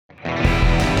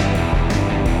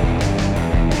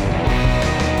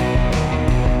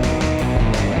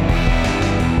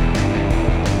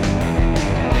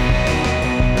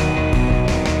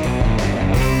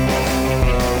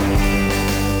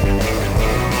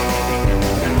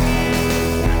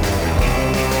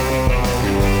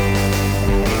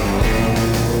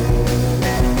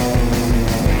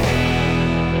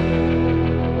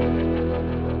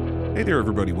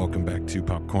to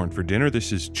Popcorn for Dinner.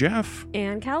 This is Jeff.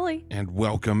 And Kelly. And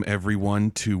welcome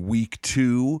everyone to week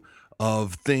 2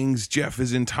 of Things Jeff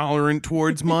is Intolerant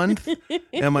Towards month.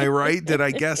 Am I right? Did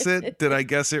I guess it? Did I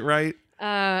guess it right?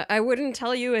 I wouldn't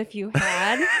tell you if you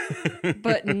had,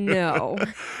 but no.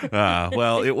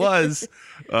 Well, it was.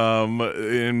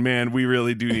 And man, we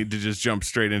really do need to just jump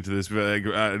straight into this.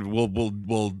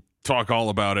 We'll talk all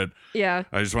about it. Yeah.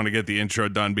 I just want to get the intro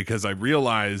done because I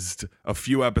realized a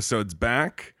few episodes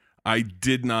back I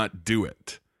did not do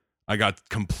it. I got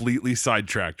completely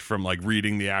sidetracked from like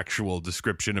reading the actual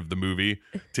description of the movie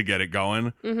to get it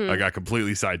going. I got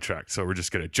completely sidetracked. So we're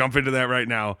just going to jump into that right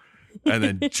now and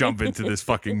then jump into this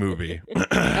fucking movie.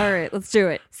 All right, let's do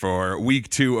it. For week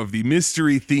 2 of the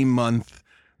mystery theme month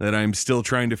that I'm still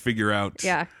trying to figure out.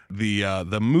 Yeah.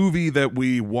 The movie that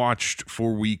we watched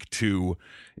for week 2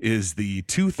 is the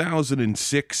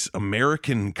 2006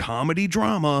 American comedy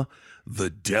drama,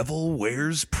 The Devil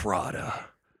Wears Prada.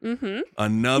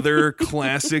 Another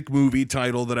classic movie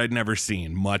title that I'd never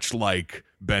seen, much like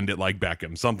Bend It Like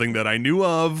Beckham. Something that I knew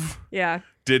of, Yeah.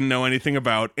 didn't know anything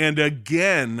about. And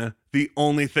again, the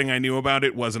only thing I knew about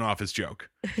it was an Office joke.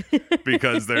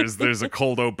 Because there's a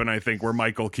cold open, I think, where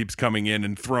Michael keeps coming in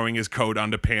and throwing his coat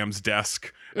onto Pam's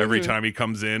desk every time he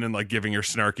comes in and like giving her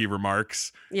snarky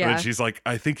remarks. Yeah. And she's like,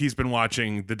 I think he's been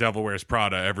watching The Devil Wears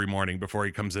Prada every morning before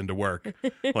he comes into work.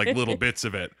 Like little bits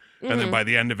of it. And then by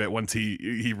the end of it, once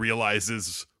he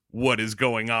realizes what is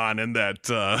going on and that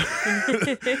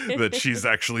that she's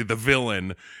actually the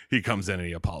villain, he comes in and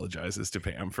he apologizes to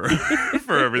Pam for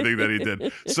everything that he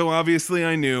did. So obviously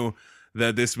I knew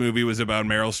that this movie was about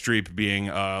Meryl Streep being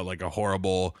like a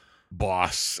horrible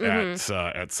boss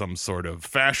at some sort of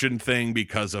fashion thing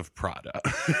because of Prada.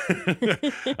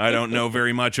 I don't know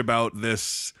very much about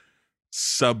this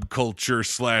subculture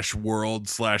 / world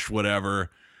 / whatever.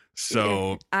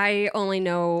 So I only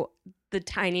know the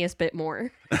tiniest bit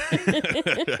more.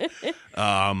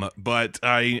 But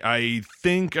I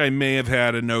think I may have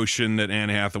had a notion that Anne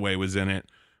Hathaway was in it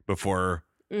before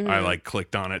I like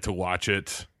clicked on it to watch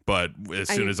it. But as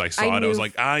soon as I saw it, I was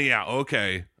like, yeah,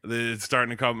 okay. It's starting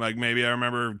to come, like maybe I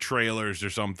remember trailers or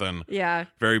something. Yeah.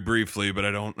 Very briefly, but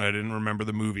I didn't remember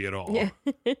the movie at all. Yeah.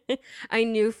 I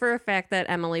knew for a fact that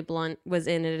Emily Blunt was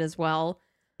in it as well.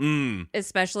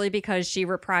 Especially because she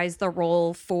reprised the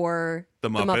role for the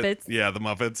Muppets. Yeah, the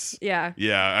Muppets. Yeah.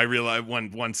 Yeah, I realized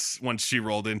once she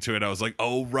rolled into it, I was like,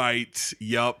 oh, right.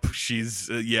 Yup. She's,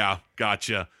 yeah,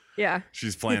 gotcha. Yeah.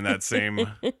 She's playing that same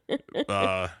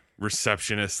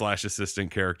receptionist /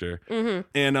 assistant character.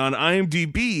 And on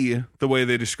IMDb, the way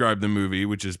they describe the movie,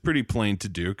 which is pretty plain to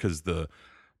do because the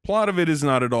plot of it is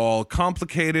not at all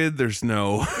complicated. There's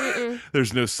no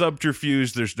there's no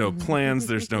subterfuge, there's no plans,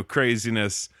 there's no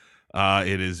craziness.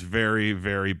 It is very,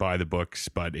 very by the books,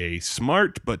 but a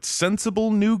smart but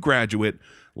sensible new graduate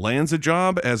lands a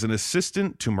job as an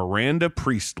assistant to Miranda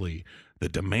Priestley, the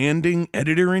demanding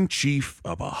editor-in-chief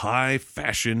of a high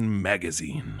fashion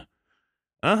magazine.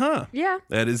 Yeah.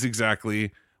 That is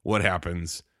exactly what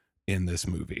happens in this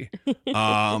movie.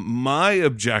 My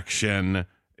objection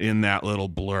in that little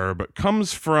blurb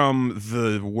comes from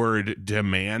the word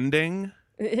demanding.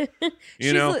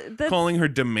 Calling her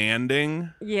demanding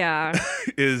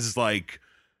is like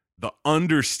the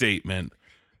understatement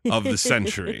of the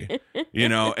century.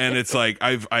 And it's like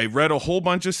I read a whole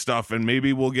bunch of stuff, and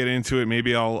maybe we'll get into it.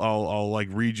 Maybe I'll like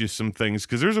read you some things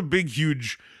because there's a big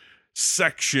huge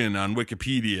section on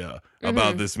Wikipedia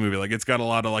about this movie. Like it's got a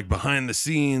lot of like behind the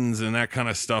scenes and that kind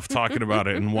of stuff talking about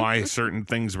it and why certain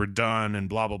things were done and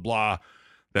blah blah blah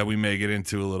that we may get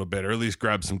into a little bit, or at least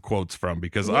grab some quotes from,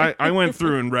 because I went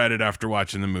through and read it after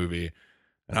watching the movie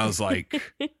and I was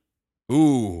like,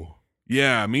 ooh,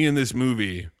 yeah, me and this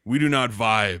movie, we do not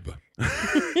vibe.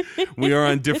 We are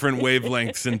on different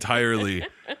wavelengths entirely.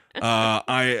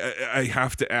 I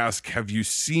have to ask, have you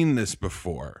seen this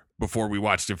before we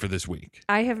watched it for this week?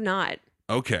 I have not.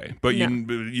 Okay, but no.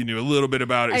 you knew a little bit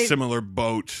about it, similar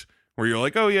boat where you're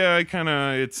like, oh yeah,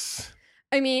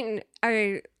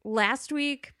 last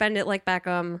week, Bend It Like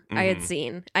Beckham, I had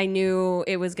seen. I knew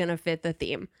it was going to fit the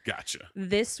theme. Gotcha.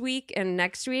 This week and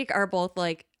next week are both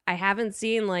like, I haven't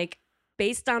seen, like,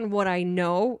 based on what I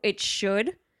know, it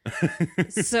should.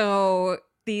 So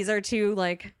these are two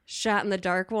like shot in the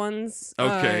dark ones.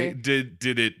 Okay. Did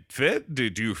it fit?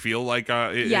 Did you feel like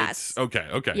yes. Okay.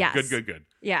 Yes. Good.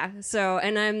 Yeah. So,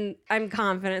 and I'm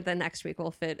confident that next week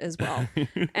will fit as well.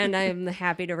 And I'm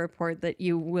happy to report that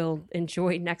you will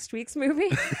enjoy next week's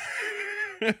movie.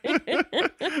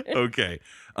 Okay.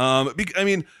 I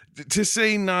mean, to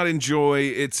say not enjoy,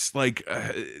 it's like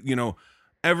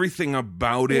everything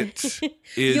about it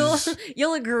is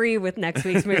you'll agree with next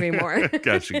week's movie more.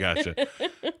 Gotcha.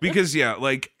 Because yeah,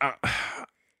 like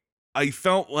I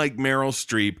felt like Meryl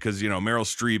Streep, because Meryl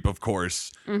Streep, of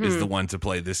course, is the one to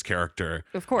play this character.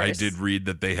 Of course. I did read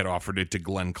that they had offered it to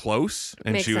Glenn Close,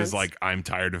 and Makes she was sense. like, "I'm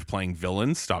tired of playing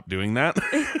villains. Stop doing that."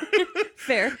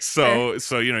 Fair. So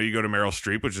you go to Meryl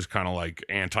Streep, which is kind of like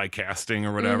anti-casting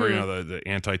or whatever, the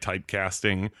anti-type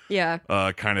casting Yeah.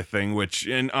 kind of thing,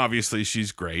 and obviously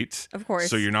she's great. Of course.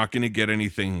 So you're not going to get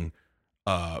anything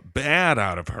bad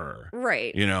out of her.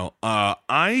 Right.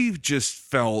 I just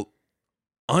felt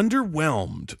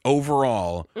underwhelmed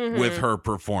overall with her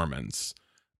performance.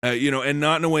 And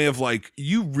not in a way of like,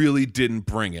 you really didn't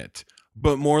bring it,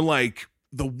 but more like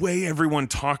the way everyone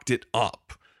talked it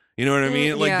up. You know what I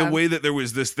mean? Like yeah. the way that there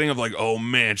was this thing of like, oh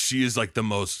man, she is like the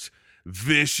most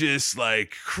vicious,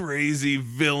 like crazy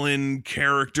villain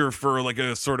character for like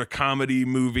a sort of comedy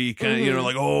movie kind of,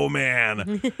 like, oh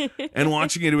man. And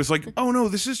watching it was like, oh no,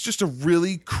 this is just a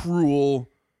really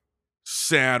cruel,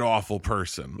 sad, awful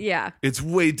person. Yeah. It's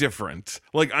way different.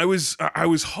 Like I was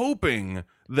hoping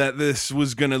that this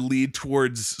was going to lead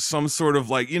towards some sort of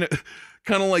like,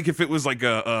 kind of like if it was like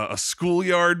a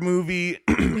schoolyard movie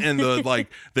and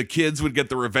the kids would get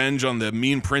the revenge on the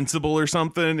mean principal or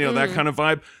something, that kind of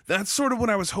vibe. That's sort of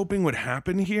what I was hoping would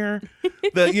happen here.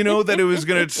 That, that it was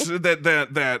going to,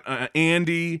 that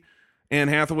Andy, Anne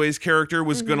Hathaway's character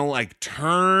was going to like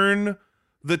turn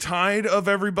the tide of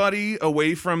everybody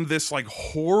away from this like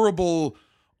horrible,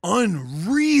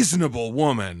 unreasonable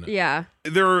woman. Yeah.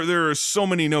 There are so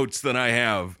many notes that I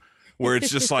have where it's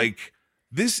just like,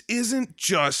 this isn't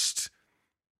just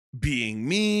being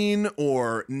mean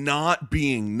or not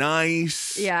being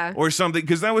nice, or something,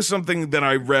 because that was something that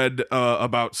I read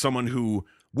about someone who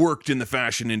worked in the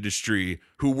fashion industry,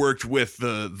 who worked with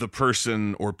the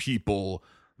person or people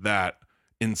that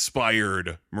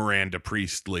inspired Miranda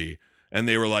Priestley. And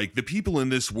they were like, the people in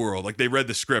this world, like they read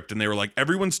the script and they were like,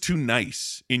 everyone's too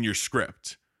nice in your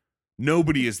script.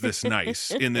 Nobody is this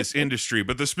nice in this industry.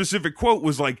 But the specific quote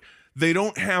was like, they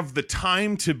don't have the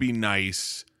time to be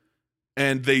nice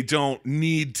and they don't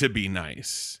need to be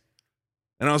nice.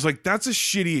 And I was like, that's a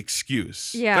shitty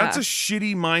excuse. Yeah. That's a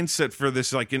shitty mindset for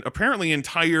this, like, apparently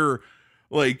entire,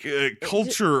 like,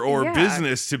 culture or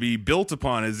business to be built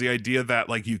upon, is the idea that,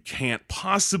 like, you can't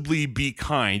possibly be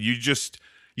kind. You just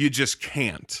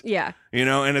can't. Yeah.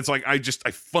 And it's like, I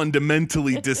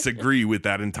fundamentally disagree with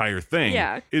that entire thing.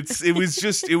 Yeah. It was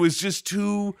just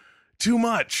too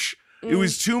much. It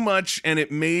was too much, and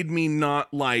it made me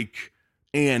not like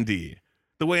Andy.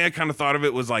 The way I kind of thought of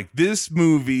it was like, this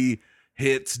movie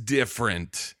hits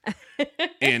different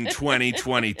in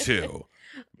 2022.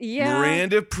 Yeah.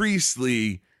 Miranda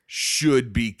Priestley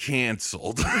should be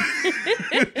canceled.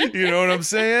 You know what I'm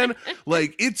saying?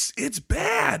 Like, it's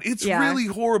bad. It's really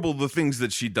horrible, the things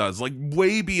that she does. Like,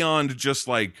 way beyond just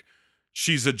like,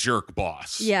 she's a jerk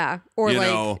boss. Yeah. Or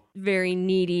like very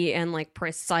needy and like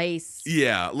precise.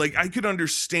 Yeah. Like I could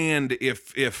understand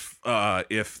if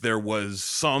there was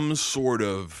some sort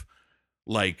of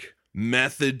like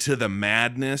method to the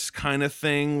madness kind of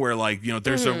thing where like,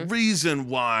 there's a reason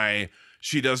why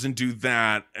she doesn't do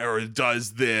that or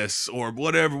does this or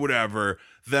whatever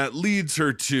that leads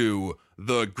her to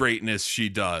the greatness she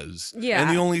does. Yeah. And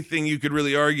the only thing you could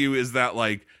really argue is that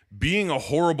like, being a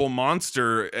horrible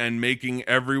monster and making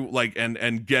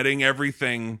and getting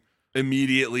everything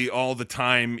immediately all the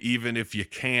time, even if you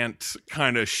can't,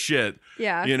 kind of shit,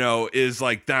 is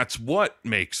like, that's what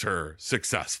makes her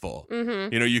successful.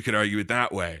 You could argue it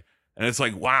that way. And it's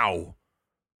like, wow,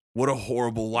 what a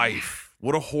horrible life.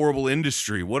 What a horrible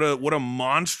industry. What a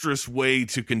monstrous way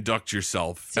to conduct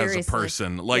yourself. Seriously. As a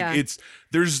person. Like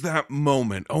there's that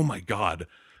moment. Oh my God.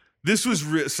 This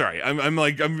was sorry.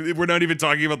 We're not even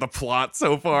talking about the plot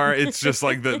so far. It's just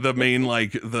like the main,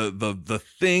 like the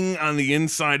thing on the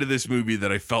inside of this movie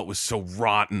that I felt was so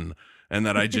rotten and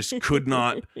that I just could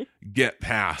not get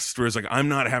past. Whereas like, I'm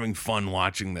not having fun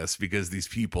watching this because these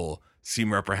people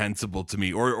seem reprehensible to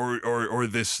me, or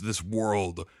this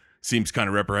world seems kind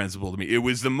of reprehensible to me. It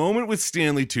was the moment with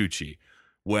Stanley Tucci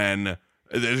when.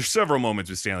 There's several moments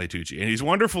with Stanley Tucci, and he's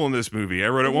wonderful in this movie. I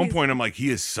wrote at one point, I'm like, he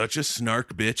is such a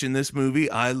snark bitch in this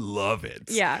movie. I love it.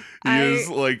 Yeah. He is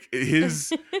like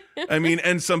his, I mean,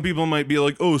 and some people might be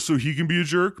like, oh, so he can be a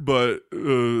jerk, but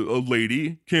a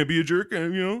lady can't be a jerk.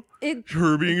 And,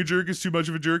 her being a jerk is too much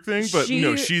of a jerk thing. But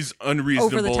no, she's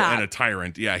unreasonable and a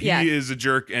tyrant. Yeah, he is a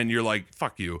jerk, and you're like,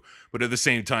 fuck you. But at the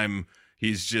same time,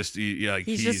 he's just,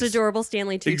 he's just adorable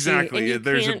Stanley Tucci. Exactly. And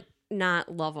you can't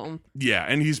not love him. Yeah,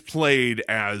 and he's played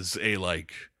as a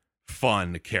like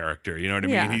fun character. You know what I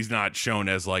Yeah. mean? He's not shown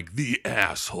as like the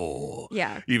asshole.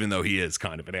 Yeah. Even though he is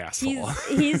kind of an asshole.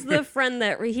 He's the friend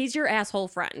he's your asshole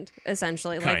friend,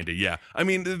 essentially. Kind of, yeah. I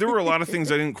mean, there were a lot of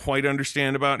things I didn't quite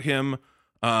understand about him,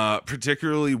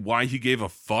 particularly why he gave a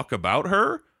fuck about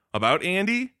her, about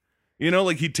Andy. You know,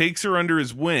 like he takes her under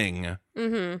his wing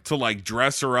to like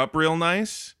dress her up real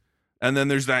nice. And then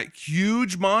there's that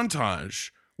huge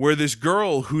montage where this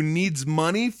girl who needs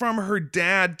money from her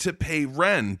dad to pay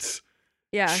rent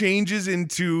Yeah. changes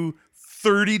into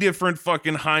 30 different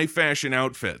fucking high fashion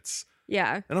outfits.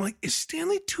 Yeah. And I'm like, is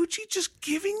Stanley Tucci just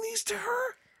giving these to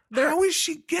her? How is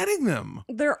she getting them?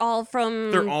 They're all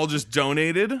from. They're all just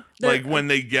donated? Like when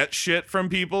they get shit from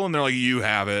people and they're like, you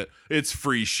have it. It's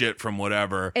free shit from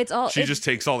whatever. She just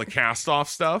takes all the cast off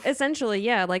stuff. Essentially,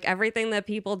 yeah. Like everything that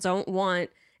people don't want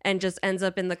and just ends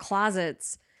up in the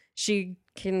closets, she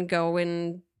can go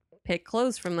and pick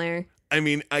clothes from there. I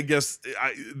mean, I guess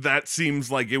that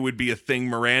seems like it would be a thing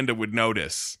Miranda would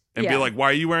notice. And be like, why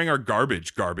are you wearing our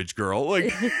garbage girl?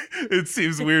 Like, it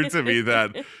seems weird to me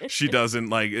that she doesn't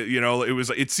like, you know,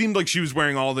 it seemed like she was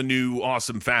wearing all the new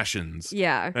awesome fashions.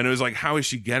 Yeah. And it was like, how is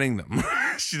she getting them?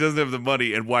 She doesn't have the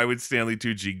money. And why would Stanley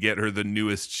Tucci get her the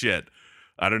newest shit?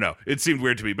 I don't know. It seemed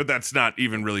weird to me, but that's not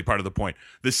even really part of the point.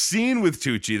 The scene with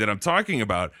Tucci that I'm talking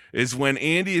about is when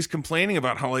Andy is complaining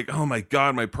about how like, oh my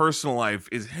God, my personal life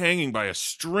is hanging by a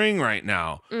string right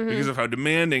now because of how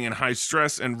demanding and high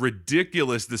stress and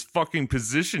ridiculous this fucking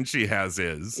position she has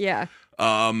is. Yeah.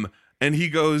 And he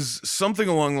goes something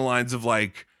along the lines of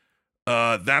like,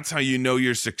 that's how you know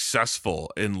you're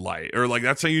successful in life, or like,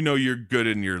 that's how you know you're good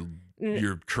in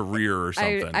your career or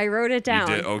something. I wrote it down.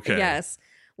 You did? Okay. Yes.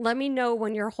 Let me know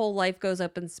when your whole life goes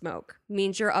up in smoke.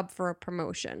 Means you're up for a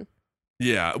promotion.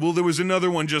 Yeah. Well, there was another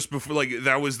one just before, like,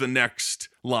 that was the next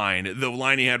line. The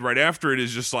line he had right after it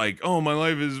is just like, oh, my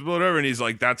life is whatever. And he's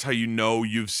like, that's how you know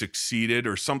you've succeeded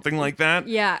or something like that.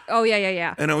 Yeah. Oh,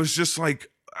 yeah. And I was just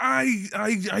like,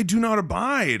 I do not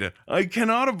abide. I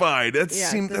cannot abide.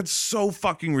 That's so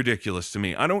fucking ridiculous to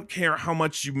me. I don't care how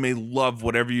much you may love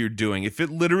whatever you're doing. If it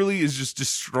literally is just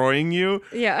destroying you,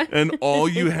 and all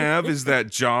you have is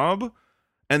that job,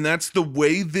 and that's the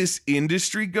way this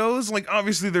industry goes. Like,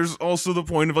 obviously, there's also the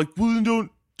point of like, well, then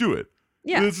don't do it.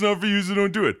 Yeah, it's not for you, so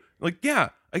don't do it. Like, yeah,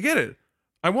 I get it.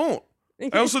 I won't.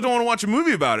 I also don't want to watch a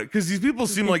movie about it because these people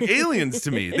seem like aliens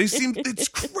to me. It's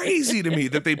crazy to me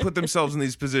that they put themselves in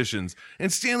these positions.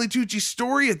 And Stanley Tucci's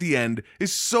story at the end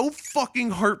is so fucking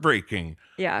heartbreaking.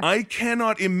 Yeah. I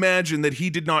cannot imagine that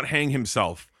he did not hang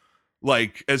himself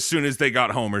like as soon as they got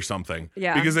home or something.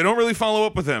 Yeah. Because they don't really follow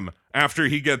up with him after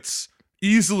he gets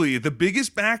easily the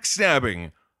biggest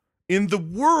backstabbing in the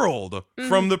world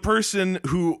from the person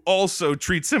who also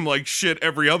treats him like shit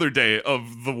every other day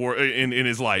of the war in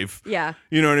his life. Yeah.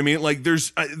 You know what I mean? Like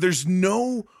there's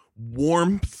no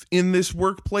warmth in this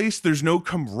workplace. There's no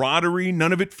camaraderie.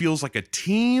 None of it feels like a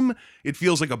team. It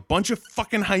feels like a bunch of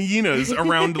fucking hyenas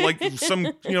around like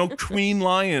some, queen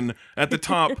lion at the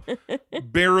top,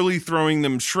 barely throwing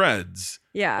them shreds.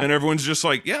 Yeah. And everyone's just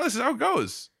like, yeah, this is how it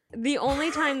goes. The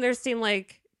only time there seemed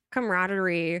like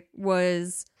camaraderie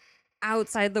was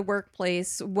outside the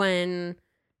workplace when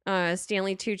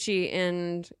Stanley Tucci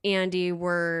and Andy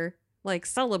were like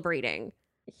celebrating.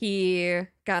 He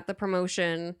got the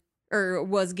promotion or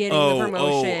was getting the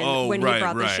promotion when he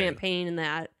brought the champagne and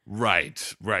that.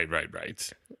 Right.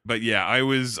 But yeah, I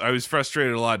was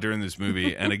frustrated a lot during this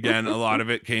movie. And again, a lot of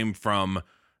it came from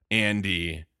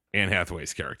Anne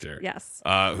Hathaway's character. Yes.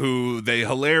 Who they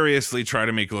hilariously try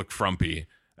to make look frumpy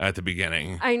at the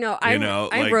beginning. I know.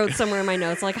 I wrote somewhere in my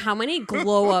notes, like, how many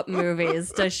glow up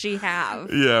movies does she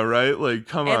have? Yeah, right? Like,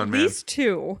 come on, man. At least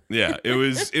 2. Yeah, it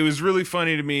was really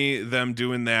funny to me, them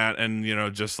doing that, and,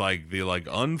 just like the like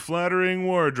unflattering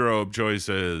wardrobe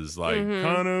choices, like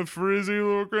kind of frizzy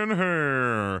looking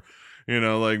hair.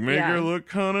 Like make her look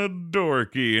kind of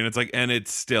dorky. And it's like, and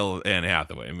it's still Anne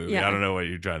Hathaway movie. Yeah. I don't know what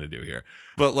you're trying to do here.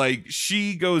 But like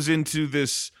she goes into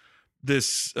this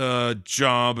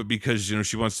job because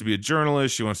she wants to be a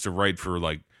journalist. She wants to write for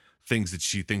like things that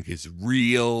she think is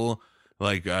real.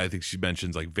 Like I think she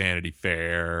mentions like Vanity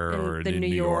Fair or the New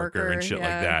Yorker and shit like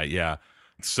that. Yeah.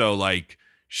 So like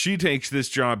she takes this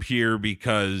job here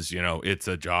because it's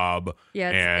a job.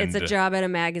 Yeah, it's a job at a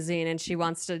magazine, and she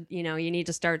wants to. You need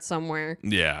to start somewhere.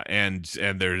 Yeah, and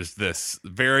there's this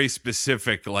very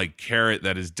specific like carrot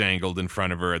that is dangled in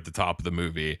front of her at the top of the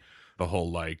movie. The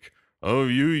whole like, oh,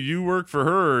 you work for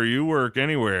her, or you work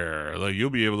anywhere. Like you'll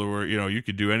be able to work. You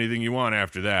could do anything you want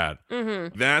after that.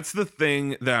 Mm-hmm. That's the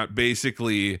thing that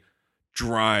basically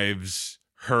drives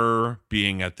her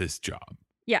being at this job.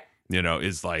 Yeah.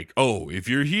 is like, oh, if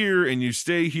you're here and you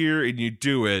stay here and you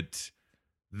do it,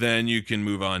 then you can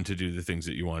move on to do the things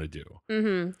that you want to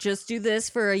do. Just do this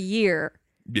for a year.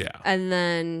 Yeah. And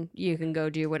then you can go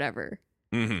do whatever.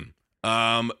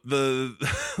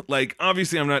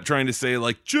 Obviously I'm not trying to say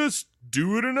like, just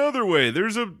do it another way.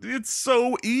 It's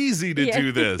so easy to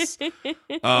do this.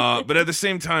 But at the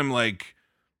same time, like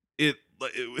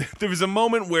there was a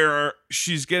moment where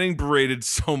she's getting berated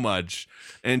so much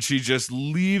and she just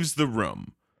leaves the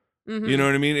room. You know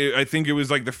what I mean? I think it was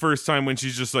like the first time when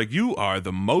she's just like, you are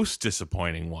the most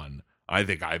disappointing one I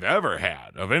think I've ever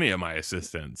had of any of my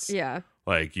assistants. Yeah.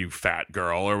 Like, you fat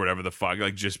girl or whatever the fuck.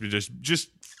 Like, just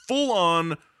full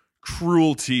on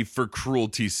cruelty for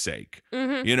cruelty's sake.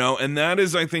 And that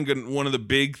is, I think, one of the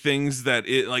big things that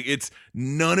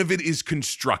none of it is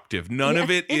constructive. None of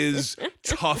it is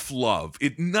tough love.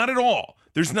 Not at all.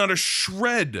 There's not a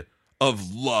shred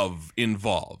of love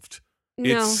involved.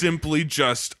 No. It's simply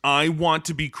just, I want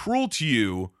to be cruel to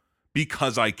you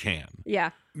because I can.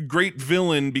 Yeah. Great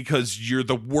villain because you're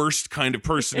the worst kind of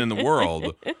person in the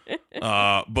world.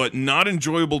 But not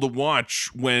enjoyable to watch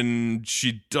when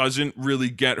she doesn't really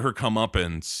get her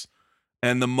comeuppance.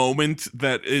 And the moment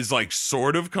that is like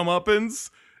sort of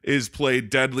comeuppance is played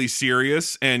deadly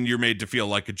serious, and you're made to feel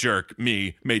like a jerk.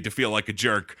 Me made to feel like a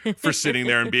jerk for sitting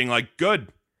there and being like, good.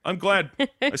 I'm glad.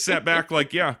 I sat back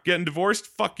like, yeah, getting divorced?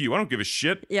 Fuck you. I don't give a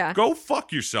shit. Yeah. Go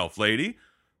fuck yourself, lady.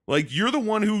 Like, you're the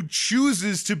one who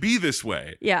chooses to be this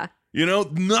way. Yeah.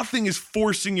 Nothing is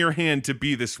forcing your hand to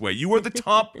be this way. You are the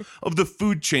top of the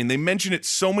food chain. They mention it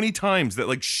so many times that,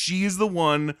 like, she is the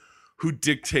one who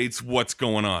dictates what's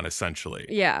going on, essentially.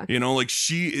 Yeah.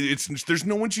 There's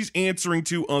no one she's answering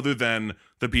to other than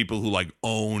the people who, like,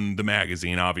 own the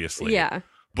magazine, obviously. Yeah.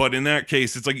 But in that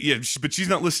case, it's like, yeah, but she's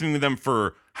not listening to them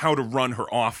for how to run her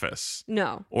office.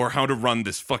 No. Or how to run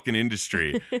this fucking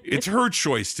industry. It's her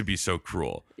choice to be so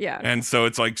cruel. Yeah. And so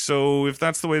it's like, so if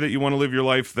that's the way that you want to live your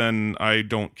life, then I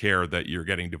don't care that you're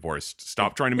getting divorced.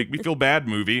 Stop trying to make me feel bad,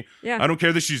 movie. Yeah. I don't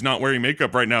care that she's not wearing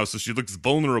makeup right now, so she looks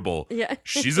vulnerable. Yeah.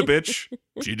 She's a bitch.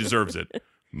 She deserves it.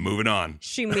 Moving on.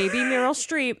 She may be Meryl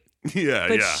Streep. Yeah,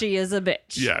 but she is a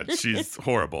bitch. Yeah, she's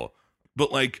horrible.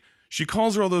 But like, she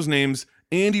calls her all those names.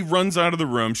 Andy runs out of the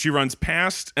room. She runs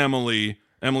past Emily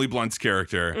Blunt's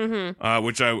character,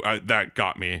 which I that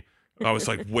got me. I was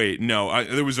like, wait, no.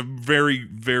 There was a very,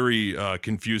 very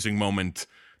confusing moment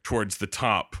towards the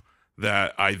top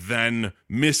that I then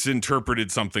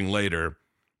misinterpreted something later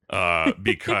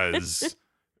because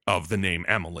of the name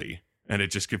Emily. And it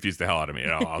just confused the hell out of me.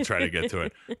 I'll try to get to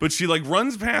it. But she like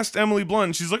runs past Emily Blunt.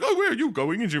 And she's like, oh, where are you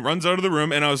going? And she runs out of the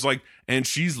room. And I was like, and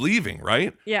she's leaving,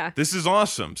 right? Yeah. This is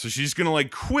awesome. So she's going to like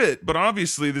quit. But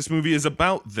obviously this movie is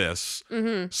about this.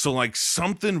 So like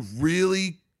something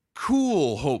really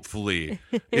cool, hopefully,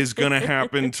 is going to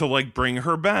happen to like bring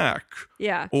her back.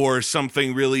 Yeah. Or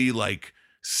something really like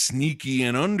sneaky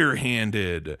and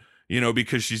underhanded.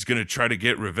 Because she's going to try to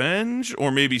get revenge,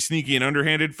 or maybe sneaky and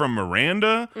underhanded from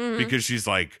Miranda because she's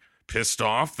like pissed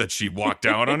off that she walked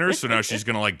out on her. So now she's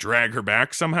going to like drag her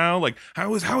back somehow. Like,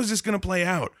 how is this going to play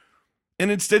out?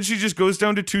 And instead she just goes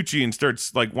down to Tucci and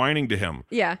starts like whining to him.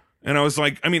 Yeah. And I was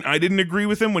like, I didn't agree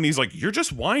with him when he's like, you're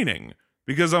just whining,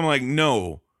 because I'm like,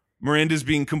 no, Miranda's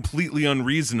being completely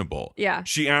unreasonable. Yeah.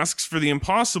 She asks for the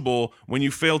impossible. When you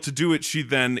fail to do it, she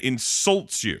then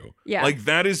insults you. Yeah. Like,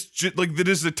 that is that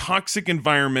is a toxic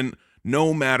environment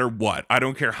no matter what. I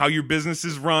don't care how your business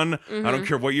is run. I don't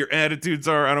care what your attitudes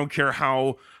are. I don't care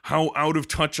how out of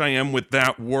touch I am with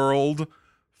that world.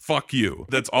 Fuck you.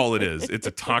 That's all it is. It's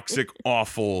a toxic,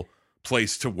 awful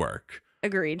place to work.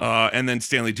 Agreed. And then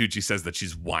Stanley Tucci says that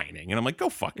she's whining. And I'm like, go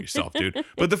fuck yourself, dude.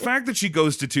 But the fact that she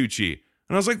goes to Tucci,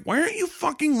 and I was like, why aren't you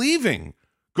fucking leaving?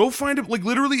 Go find it. Like,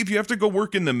 literally, if you have to go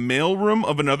work in the mailroom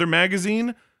of another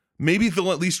magazine, maybe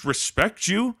they'll at least respect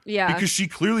you. Yeah. Because she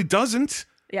clearly doesn't.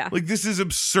 Yeah. Like, this is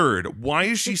absurd. Why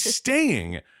is she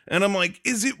staying? And I'm like,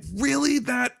 is it really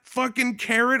that fucking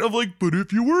carrot of like, but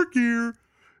if you work here,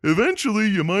 eventually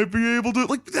you might be able to,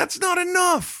 like, that's not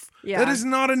enough. Yeah. That is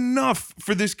not enough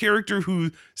for this character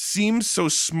who seems so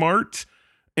smart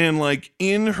and like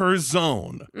in her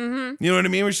zone. You know what I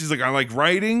mean? Where she's like, I like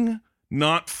writing,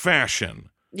 not fashion.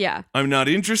 Yeah. I'm not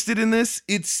interested in this.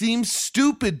 It seems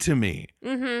stupid to me.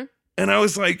 And I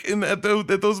was like, at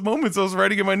those moments I was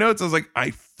writing in my notes, I was like,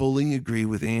 I fully agree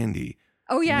with Andy.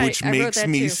 Oh, yeah. Which I wrote makes that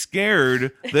me too.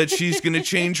 scared that she's going to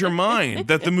change her mind,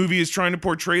 that the movie is trying to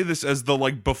portray this as the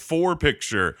like before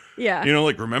picture. Yeah.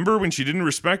 Like, remember when she didn't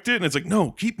respect it? And it's like,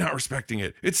 no, keep not respecting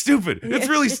it. It's stupid. It's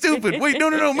really stupid. Wait,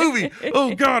 no, movie.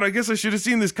 Oh God, I guess I should have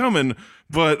seen this coming.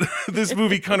 But this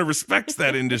movie kind of respects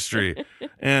that industry.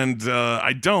 and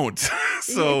I don't.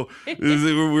 So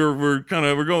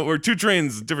we're two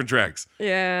trains, different tracks.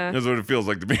 Yeah. That's what it feels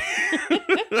like to me.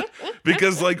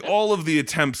 Because like all of the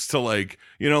attempts to like,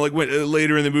 you know, like when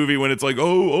later in the movie when it's like,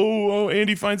 oh,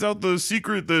 Andy finds out the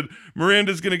secret that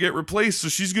Miranda's gonna get replaced, so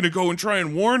she's gonna go and try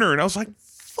and warn her, and I was like,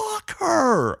 fuck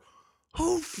her.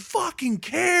 Who fucking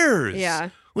cares? Yeah.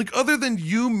 Like, other than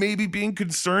you maybe being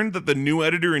concerned that the new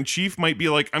editor-in-chief might be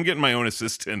like, I'm getting my own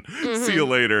assistant. See you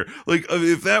later. Like,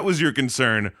 if that was your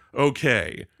concern,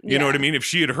 okay. You know what I mean? If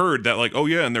she had heard that, like, oh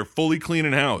yeah, and they're fully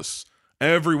cleaning house,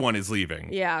 everyone is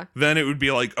leaving. Yeah. Then it would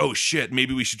be like, oh shit,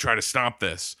 maybe we should try to stop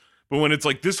this. But when it's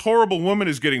like, this horrible woman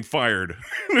is getting fired,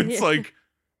 it's like,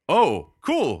 oh,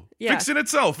 cool. Yeah. Fixing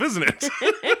itself, isn't it?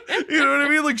 You know what I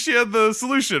mean? Like, she had the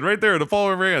solution right there in the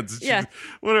palm of her hands. Yeah.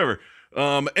 Whatever.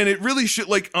 And it really should,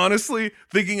 like, honestly,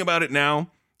 thinking about it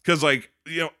now, because, like,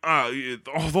 you know,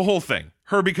 the whole thing,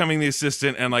 her becoming the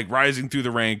assistant and, like, rising through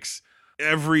the ranks,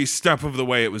 every step of the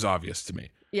way, it was obvious to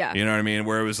me. Yeah. You know what I mean?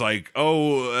 Where it was like,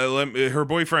 oh, her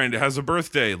boyfriend has a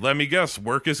birthday. Let me guess,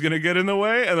 work is going to get in the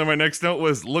way. And then my next note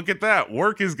was, look at that,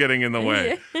 work is getting in the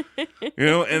way. You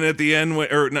know, and at the end,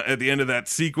 at the end of that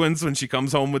sequence, when she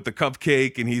comes home with the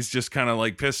cupcake and he's just kind of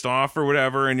like pissed off or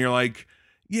whatever, and you're like,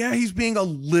 yeah, he's being a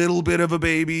little bit of a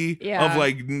baby of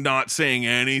like not saying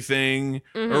anything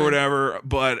or whatever.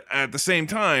 But at the same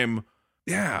time,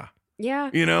 yeah. Yeah.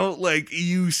 You know, like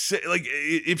you say, like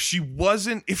if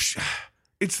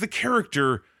it's the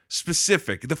character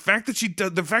specific. The fact that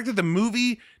the fact that the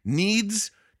movie needs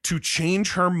to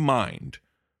change her mind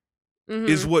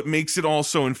is what makes it all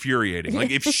so infuriating.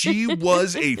 Like if she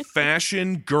was a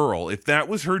fashion girl, if that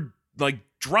was her like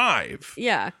drive,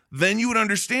 then you would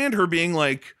understand her being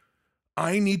like,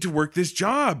 I need to work this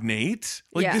job, Nate.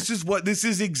 Like this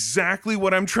is exactly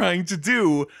what I'm trying to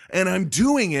do, and I'm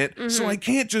doing it, so I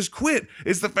can't just quit.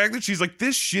 It's the fact that she's like,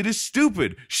 this shit is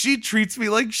stupid. She treats me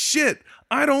like shit.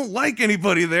 I don't like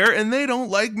anybody there, and they don't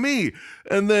like me.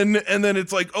 And then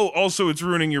it's like, oh, also it's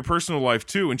ruining your personal life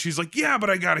too. And she's like, yeah, but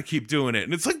I gotta keep doing it.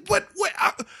 And it's like, what?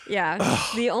 Yeah.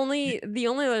 The only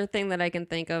other thing that I can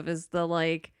think of is the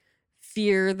like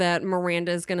fear that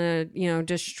Miranda is gonna, you know,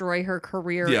 destroy her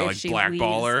career. Yeah, if like she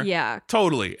blackball her. leaves. Yeah,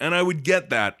 totally. And I would get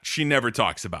that. She never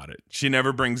talks about it. She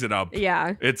never brings it up.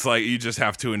 Yeah, it's like you just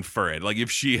have to infer it. Like if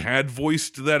she had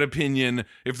voiced that opinion,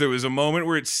 if there was a moment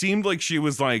where it seemed like she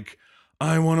was like,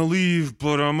 I want to leave,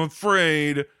 but I'm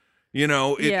afraid. You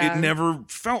know, it never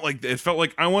felt like that. It felt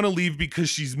like I want to leave because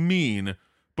she's mean.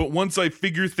 But once I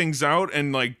figure things out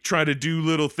and like try to do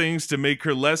little things to make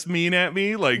her less mean at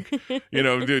me, like, you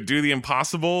know, do the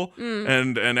impossible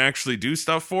and actually do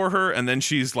stuff for her. And then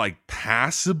she's like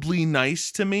passably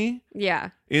nice to me. Yeah.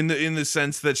 In the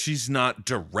sense that she's not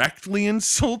directly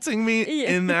insulting me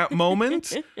in that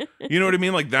moment. You know what I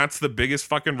mean? Like that's the biggest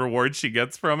fucking reward she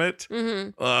gets from it.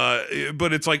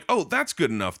 But it's like, oh, that's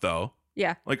good enough though.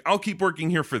 Yeah. Like I'll keep working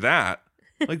here for that.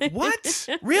 Like what?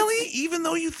 Really? Even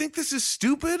though you think this is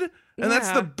stupid? And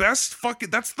that's the best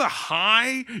that's the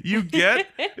high you get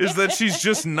is that she's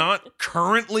just not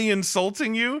currently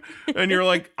insulting you. And you're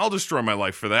like, I'll destroy my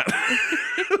life for that.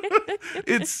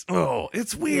 It's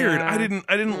weird. Yeah.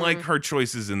 I didn't like her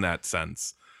choices in that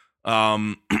sense.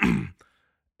 And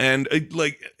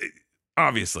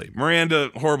obviously Miranda,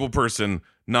 horrible person,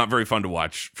 not very fun to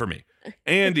watch for me.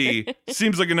 Andy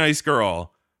seems like a nice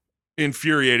girl.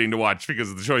 Infuriating to watch because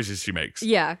of the choices she makes.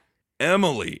 Yeah.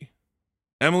 Emily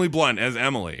Blunt as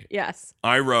Emily. Yes.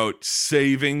 I wrote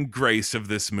saving grace of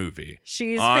this movie.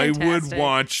 She's fantastic. I would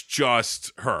watch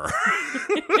just her.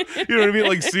 You know what I mean?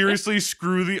 Like seriously,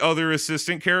 screw the other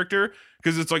assistant character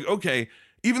because it's like, okay,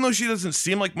 even though she doesn't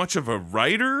seem like much of a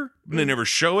writer, they never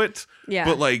show it. Yeah.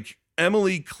 But like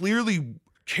Emily clearly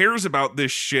cares about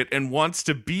this shit and wants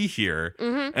to be here.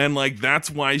 And like that's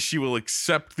why she will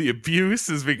accept the abuse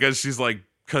is because she's like,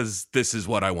 because this is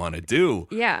what I want to do.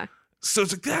 Yeah. So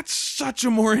it's like that's such a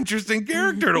more interesting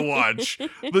character to watch.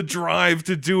 The drive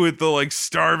to do it, the like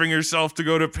starving herself to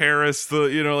go to Paris, the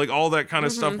you know, like all that kind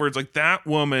of stuff where it's like that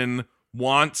woman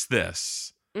wants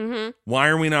this. Why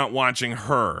are we not watching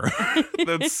her?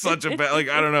 That's such a bad, like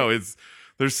I don't know,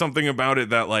 there's something about it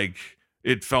that like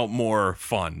it felt more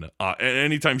fun.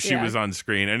 Anytime she was on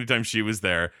screen, anytime she was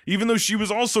there, even though she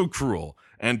was also cruel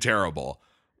and terrible.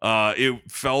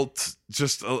 It felt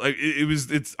just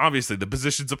it's obviously the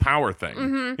position's a power thing.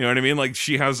 You know what I mean? Like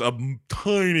she has a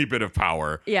tiny bit of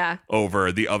power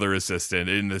over the other assistant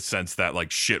in the sense that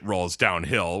like shit rolls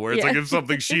downhill, where it's like if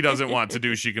something she doesn't want to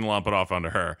do, she can lump it off onto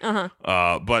her.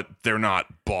 But they're not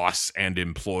boss and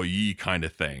employee kind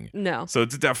of thing. No. So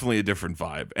it's definitely a different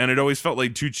vibe. And it always felt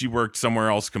like Tucci worked somewhere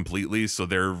else completely. So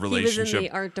their relationship. He was in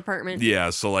the art department. Yeah.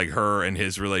 So like her and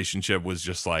his relationship was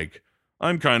just like,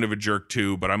 I'm kind of a jerk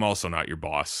too, but I'm also not your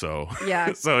boss. So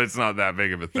yeah. So it's not that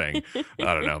big of a thing.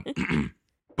 I don't know.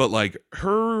 But like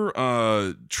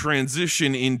her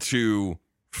transition into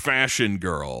fashion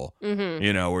girl,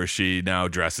 you know, where she now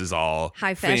dresses all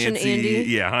high fashion fancy.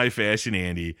 Andy. Yeah, high fashion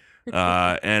Andy.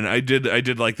 And I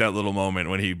did like that little moment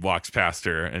when he walks past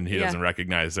her and he doesn't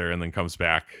recognize her and then comes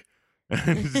back.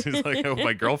 She's like, oh,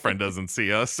 my girlfriend doesn't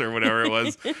see us or whatever it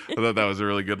was. I thought that was a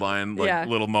really good line, like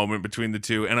little moment between the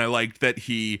two. And I liked that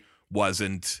he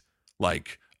wasn't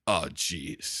like, oh,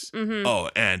 geez. Oh,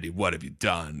 Andy, what have you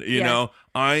done? You know,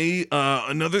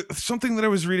 something that I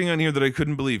was reading on here that I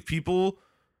couldn't believe. People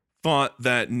thought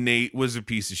that Nate was a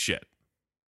piece of shit.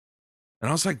 And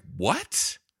I was like,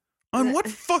 what? On what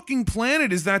fucking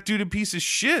planet is that dude a piece of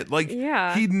shit? Like,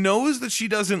 he knows that she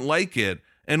doesn't like it.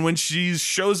 And when she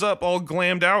shows up all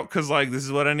glammed out, because like, this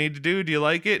is what I need to do. Do you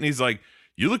like it? And he's like,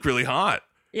 you look really hot.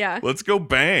 Yeah. Let's go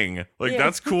bang. Like,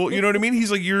 that's cool. You know what I mean?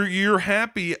 He's like, you're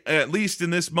happy, at least in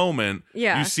this moment.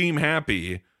 Yeah. You seem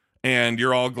happy and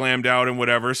you're all glammed out and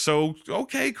whatever. So,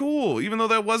 okay, cool. Even though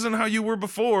that wasn't how you were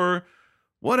before,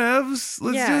 whatevs.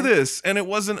 Let's do this. And it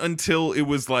wasn't until it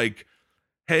was like,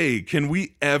 hey, can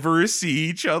we ever see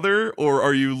each other? Or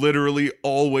are you literally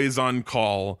always on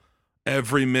call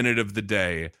every minute of the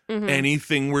day?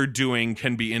 Anything we're doing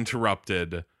can be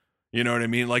interrupted. You know what I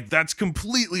mean? Like, that's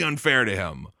completely unfair to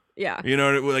him. Yeah. You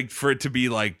know, like for it to be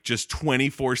like just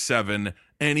 24/7,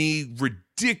 any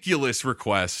ridiculous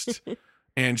request,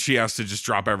 and she has to just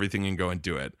drop everything and go and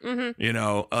do it. You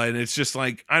know, and it's just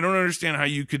like, I don't understand how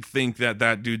you could think that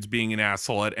that dude's being an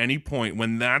asshole at any point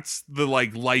when that's the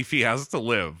like life he has to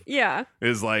live. Yeah.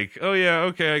 Is like, oh yeah,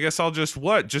 okay, I guess I'll just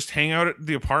hang out at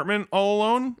the apartment all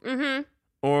alone?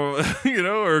 Or, you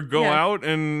know, or go out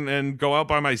and go out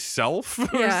by myself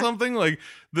or something. Like,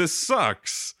 this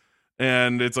sucks.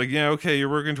 And it's like, yeah, okay, you're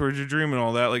working towards your dream and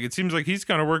all that. Like, it seems like he's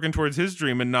kind of working towards his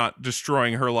dream and not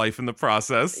destroying her life in the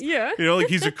process. Yeah. You know, like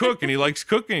he's a cook and he likes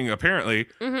cooking, apparently.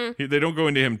 They don't go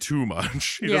into him too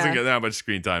much. He doesn't get that much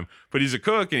screen time. But he's a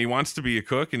cook and he wants to be a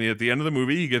cook. And at the end of the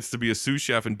movie, he gets to be a sous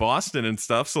chef in Boston and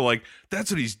stuff. So, like,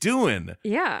 that's what he's doing.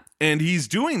 Yeah. And he's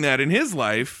doing that in his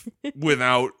life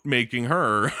without making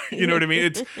her. You know what I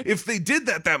mean? If they did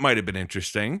that, that might have been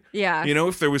interesting. Yeah. You know,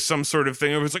 if there was some sort of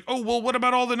thing, it was like, oh, well, what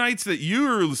about all the nights that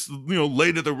you're, you know,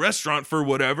 late at the restaurant for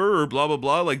whatever or blah, blah,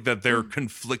 blah. Like that their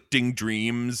conflicting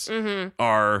dreams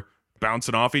are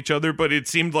bouncing off each other. But it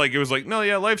seemed like it was like, no,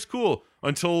 yeah, life's cool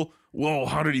until, whoa,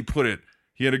 how did he put it?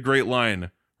 He had a great line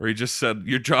where he just said,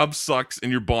 your job sucks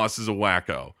and your boss is a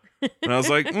wacko. And I was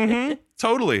like,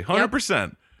 totally,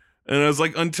 100%. And I was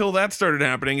like, until that started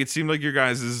happening, it seemed like your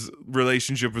guys'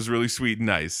 relationship was really sweet and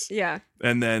nice. Yeah.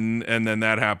 And then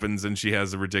that happens and she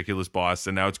has a ridiculous boss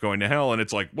and now it's going to hell. And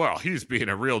it's like, well, he's being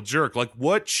a real jerk. Like,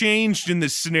 what changed in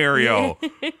this scenario?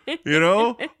 You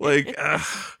know? Like, I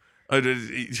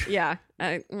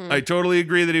totally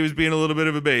agree that he was being a little bit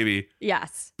of a baby.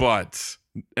 Yes. But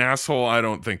asshole, I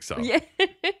don't think so. Yeah.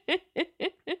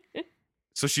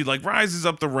 So she like rises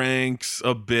up the ranks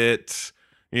a bit.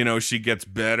 You know, she gets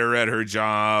better at her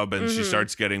job and she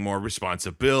starts getting more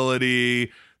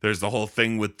responsibility. There's the whole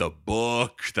thing with the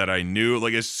book that I knew.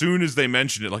 Like, as soon as they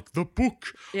mentioned it, like, the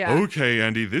book. Yeah. Okay,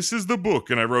 Andy, this is the book.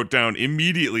 And I wrote down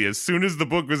immediately, as soon as the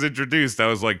book was introduced, I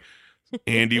was like,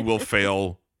 Andy will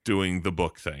fail doing the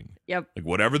book thing. Yep. Like,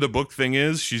 whatever the book thing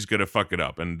is, she's going to fuck it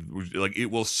up. And, like, it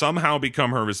will somehow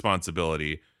become her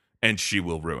responsibility and she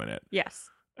will ruin it. Yes.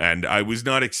 And I was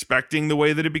not expecting the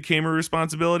way that it became a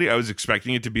responsibility. I was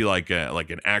expecting it to be like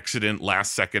an accident,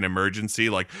 last second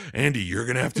emergency. Like, Andy, you're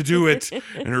going to have to do it.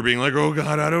 And her being like, oh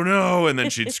God, I don't know. And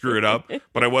then she'd screw it up.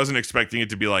 But I wasn't expecting it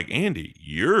to be like, Andy,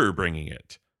 you're bringing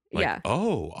it. Like,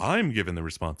 oh, I'm given the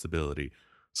responsibility.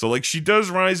 So like she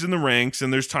does rise in the ranks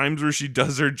and there's times where she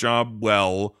does her job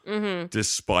well,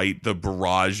 despite the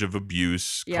barrage of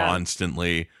abuse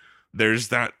constantly. There's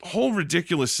that whole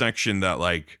ridiculous section that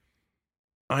like,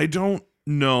 I don't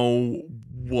know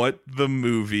what the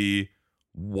movie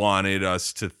wanted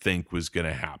us to think was going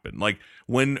to happen. Like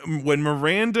when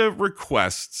Miranda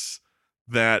requests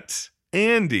that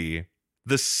Andy,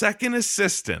 the second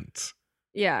assistant,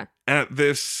 at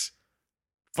this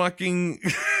fucking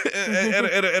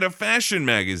at a fashion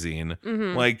magazine.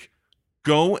 Mhm. Like,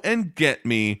 go and get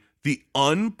me the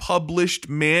unpublished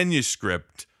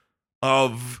manuscript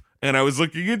of, and I was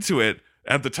looking into it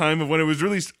at the time of when it was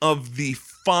released, of the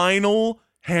final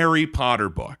Harry Potter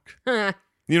book.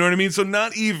 You know what I mean? So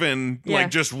not even Yeah.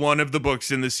 like just one of the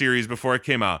books in the series before it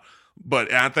came out.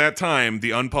 But at that time,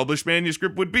 the unpublished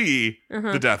manuscript would be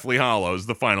The Deathly Hallows,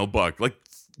 the final book. Like,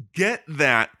 get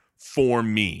that for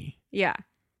me. Yeah.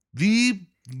 The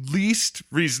least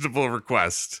reasonable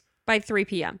request By 3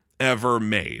 p.m. ever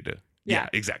made. Yeah.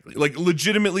 Exactly. Like,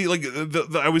 legitimately, like,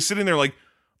 I was sitting there like,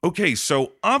 okay,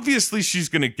 so obviously she's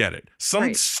going to get it. Some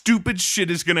Right. stupid shit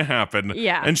is going to happen.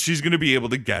 Yeah. And she's going to be able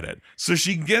to get it. So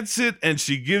she gets it and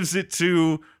she gives it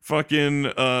to fucking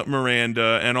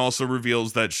Miranda, and also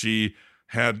reveals that she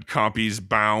had copies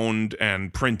bound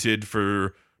and printed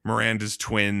for Miranda's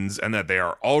twins, and that they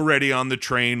are already on the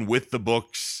train with the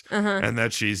books, and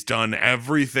that she's done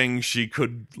everything she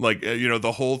could, like,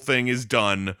 the whole thing is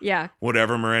done. Yeah.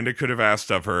 Whatever Miranda could have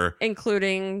asked of her.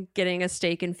 Including getting a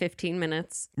steak in 15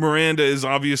 minutes. Miranda is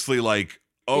obviously like,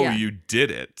 oh, Yeah. you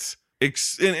did it.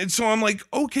 And so I'm like,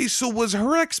 okay, so was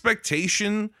her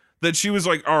expectation that she was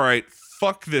like, all right,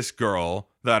 fuck this girl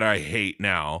that I hate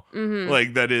now.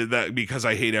 Like, that because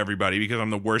I hate everybody, because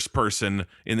I'm the worst person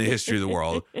in the history of the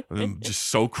world. I'm just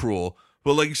so cruel.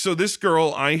 But like, so this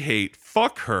girl I hate,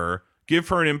 fuck her, give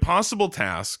her an impossible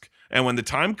task, and when the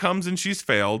time comes and she's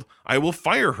failed, I will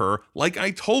fire her like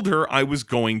I told her I was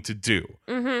going to do.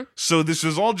 So this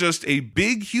was all just a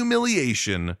big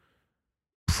humiliation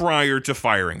prior to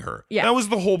firing her. Yeah. That was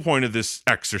the whole point of this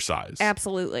exercise.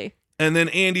 Absolutely. And then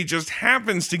Andy just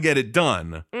happens to get it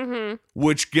done,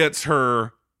 which gets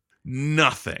her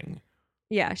nothing.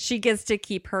 Yeah. She gets to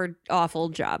keep her awful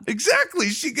job. Exactly.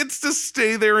 She gets to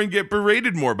stay there and get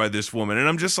berated more by this woman. And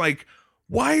I'm just like,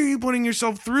 why are you putting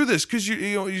yourself through this? Because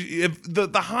if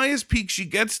the highest peak she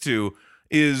gets to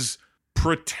is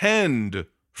pretend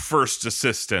first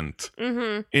assistant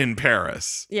in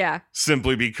Paris, Yeah.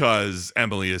 simply because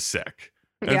Emily is sick.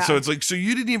 And Yeah. so it's like, so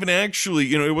you didn't even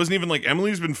actually, it wasn't even like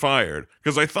Emily's been fired,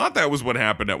 because I thought that was what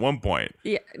happened at one point.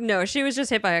 Yeah. No, she was just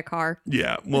hit by a car.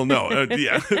 Yeah. Well, no.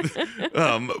 Yeah.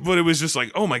 But it was just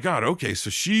like, oh my God. Okay.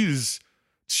 So she's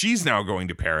now going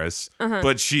to Paris,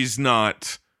 but she's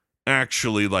not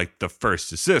actually like the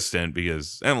first assistant,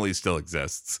 because Emily still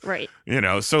exists. Right.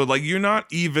 So like, you're not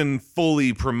even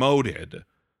fully promoted.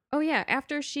 Oh, yeah.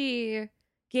 After she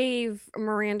gave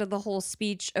Miranda the whole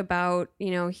speech about,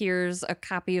 here's a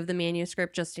copy of the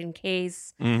manuscript just in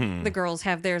case the girls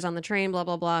have theirs on the train, blah,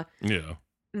 blah, blah. Yeah.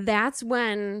 That's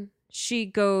when she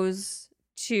goes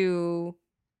to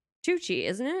Tucci,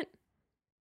 isn't it?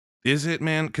 Is it,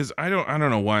 man? Because I don't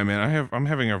know why, man. I'm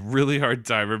having a really hard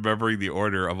time remembering the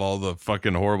order of all the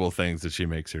fucking horrible things that she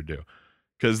makes her do.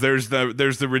 Because there's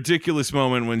the ridiculous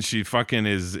moment when she fucking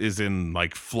is in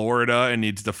like Florida and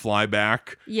needs to fly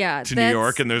back to New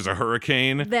York, and there's a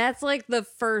hurricane. That's like the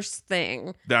first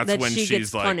thing. That's that when she she's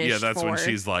gets like, punished when for.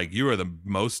 she's like, you are the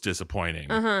most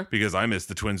disappointing because I missed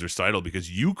the twins' recital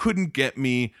because you couldn't get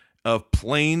me a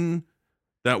plane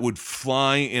that would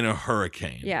fly in a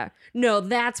hurricane. Yeah. No,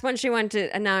 that's when she went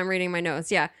to, and now I'm reading my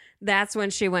notes. Yeah. That's when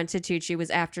she went to Tucci, was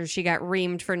after she got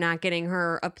reamed for not getting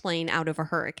her a plane out of a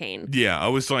hurricane. Yeah. I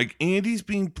was like, Andy's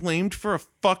being blamed for a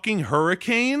fucking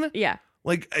hurricane? Yeah.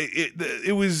 Like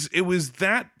it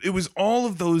was all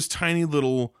of those tiny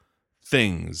little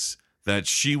things that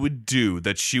she would do,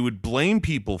 that she would blame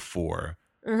people for,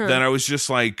 that I was just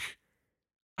like,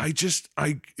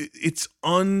 it's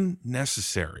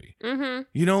unnecessary.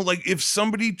 Like if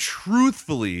somebody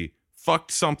truthfully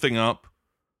fucked something up,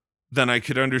 then I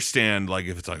could understand, like,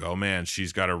 if it's like, oh man,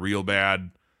 she's got a real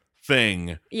bad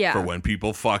thing for when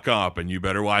people fuck up, and you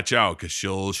better watch out because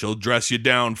she'll dress you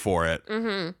down for it.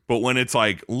 But when it's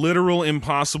like literal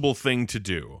impossible thing to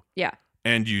do,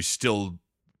 and you still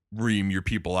ream your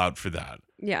people out for that,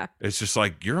 it's just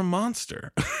like, you're a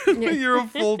monster. You're a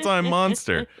full-time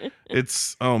monster.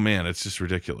 It's, oh man, it's just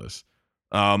ridiculous.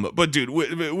 But dude,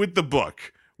 with the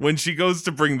book, when she goes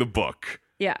to bring the book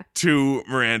to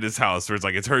Miranda's house, where it's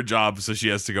like, it's her job, so she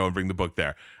has to go and bring the book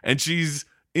there, and she's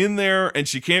in there and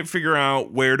she can't figure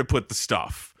out where to put the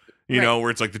stuff, where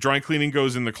it's like the dry cleaning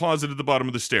goes in the closet at the bottom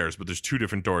of the stairs, but there's two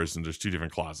different doors and there's two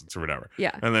different closets or whatever.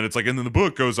 And then it's like, and then the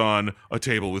book goes on a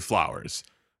table with flowers,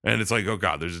 and it's like, oh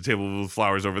God, there's a table with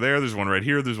flowers over there, there's one right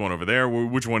here, there's one over there,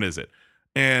 which one is it?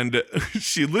 And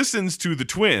she listens to the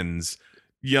twins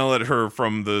yell at her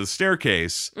from the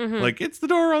staircase, like, it's the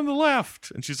door on the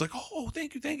left. And she's like, oh,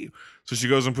 thank you. So she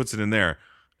goes and puts it in there.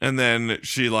 And then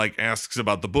she like asks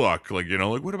about the book, like,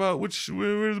 like, what about where's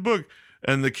the book?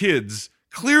 And the kids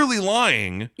clearly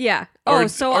lying. Yeah. Are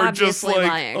Obviously just like,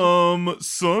 lying.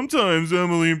 sometimes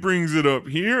Emily brings it up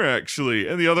here, actually.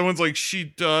 And the other one's like, she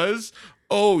does?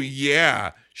 Oh,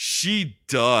 yeah, she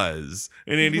does.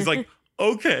 And Andy's like,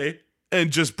 okay.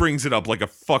 And just brings it up like a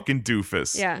fucking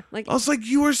doofus. Yeah. Like, I was like,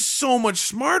 you are so much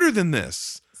smarter than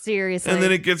this. seriously. And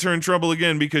then it gets her in trouble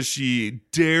again because she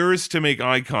dares to make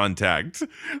eye contact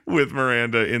with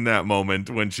Miranda in that moment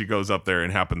when she goes up there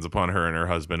and happens upon her and her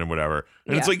husband and whatever.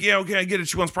 And it's like, yeah, okay, I get it.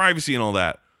 She wants privacy and all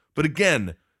that. But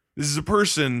again, this is a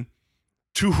person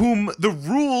to whom the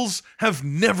rules have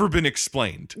never been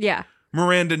explained. Yeah.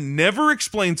 Miranda never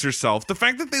explains herself. The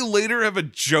fact that they later have a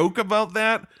joke about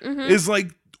that is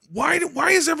like, why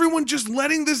is everyone just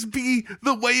letting this be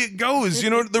the way it goes? You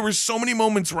know, there were so many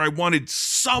moments where I wanted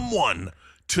someone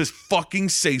to fucking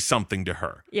say something to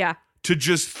her. Yeah. To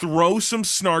just throw some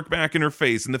snark back in her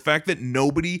face. And the fact that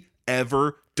nobody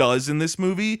ever does in this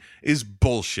movie is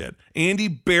bullshit. Andy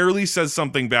barely says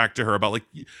something back to her about like,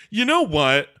 you know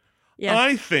what? Yeah.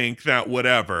 I think that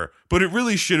whatever, but it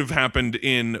really should have happened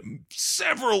in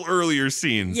several earlier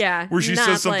scenes. Yeah, Where she not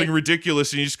says something like-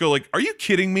 ridiculous and you just go like, are you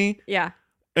kidding me? Yeah.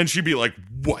 And she'd be like,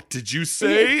 what did you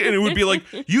say? And it would be like,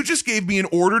 you just gave me an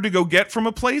order to go get from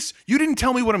a place. You didn't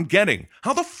tell me what I'm getting.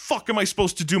 How the fuck am I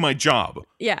supposed to do my job?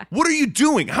 Yeah. What are you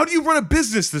doing? How do you run a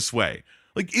business this way?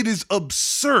 Like, it is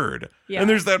absurd. Yeah. And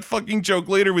there's that fucking joke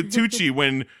later with Tucci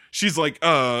when she's like,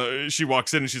 she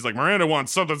walks in and she's like, Miranda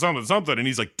wants something, something, something. And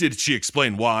he's like, did she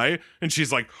explain why? And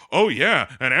she's like, oh, yeah.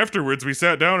 And afterwards we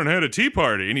sat down and had a tea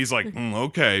party. And he's like,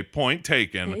 okay, point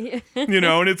taken. You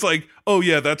know, and it's like, oh,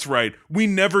 yeah, that's right. We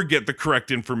never get the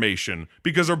correct information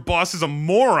because our boss is a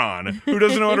moron who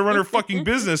doesn't know how to run her fucking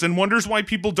business and wonders why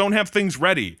people don't have things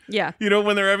ready. Yeah. You know,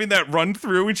 when they're having that run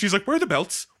through and she's like, where are the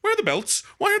belts? Where are the belts?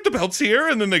 Why aren't the belts here?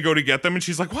 And then they go to get them and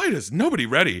she's like, why is nobody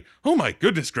ready? Oh my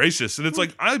goodness gracious. And it's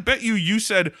like, I bet you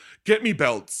said, get me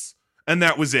belts. And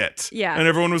that was it. Yeah. And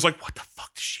everyone was like, what the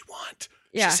fuck does she want?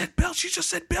 Yeah. She said belts. She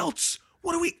just said belts.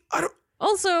 What do we, I don't.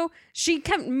 Also, she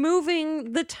kept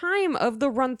moving the time of the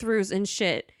run-throughs and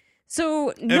shit. So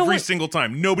Every single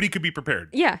time. Nobody could be prepared.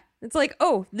 Yeah. It's like,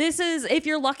 oh, this is, if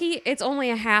you're lucky, it's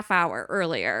only a half hour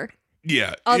earlier.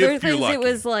 Yeah. Other if you're things, lucky. it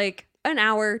was like an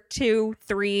hour, 2,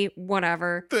 3,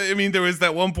 whatever. I mean, there was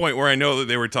that one point where I know that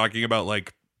they were talking about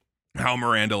like how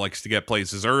Miranda likes to get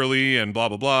places early and blah,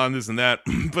 blah, blah, and this and that.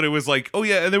 But it was like, oh,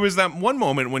 yeah. And there was that one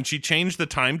moment when she changed the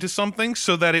time to something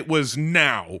so that it was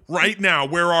now, right now.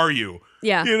 Where are you?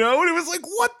 Yeah. You know? And it was like,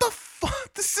 what the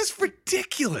fuck? This is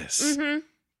ridiculous. Mm-hmm.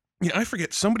 Yeah, I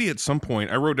forget. Somebody at some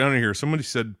point, I wrote down in here, somebody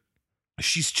said,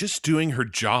 she's just doing her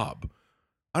job.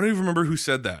 I don't even remember who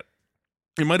said that.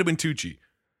 It might have been Tucci.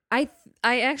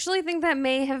 I actually think that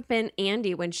may have been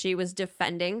Andy when she was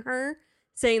defending her,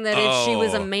 saying that if she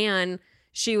was a man,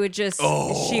 she would just yeah.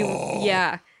 Oh, she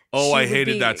I would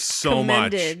hated be that so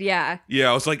much. commended. Yeah.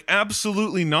 Yeah, I was like,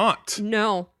 absolutely not.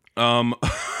 No.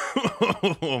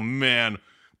 Oh man.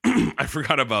 I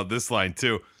forgot about this line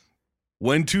too.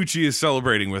 When Tucci is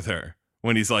celebrating with her,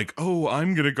 when he's like, oh,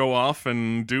 I'm going to go off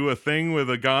and do a thing with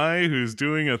a guy who's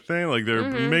doing a thing. Like they're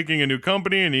making a new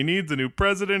company and he needs a new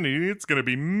president. And it's going to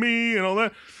be me and all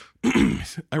that.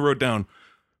 I wrote down,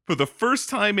 for the first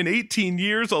time in 18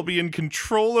 years, I'll be in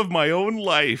control of my own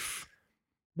life.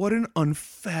 What an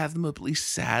unfathomably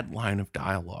sad line of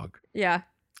dialogue. Yeah.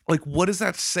 Like, what does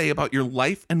that say about your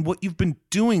life and what you've been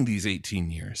doing these 18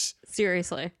 years?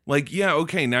 Seriously. Like, yeah,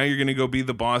 okay, now you're going to go be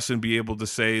the boss and be able to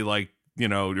say, like, you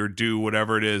know, or do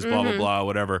whatever it is, blah, blah, blah,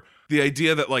 whatever. The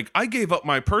idea that, like, I gave up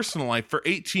my personal life for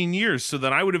 18 years so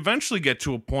that I would eventually get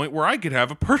to a point where I could have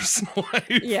a personal life.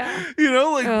 Yeah. You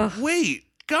know, like, Ugh. wait,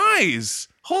 guys,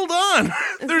 hold on.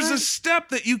 There's a step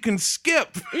that you can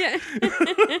skip. Yeah.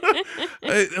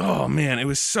 Oh, man, it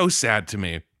was so sad to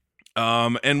me.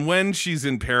 And when she's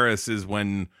in Paris is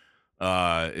when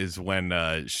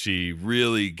she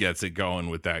really gets it going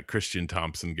with that Christian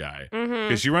Thompson guy.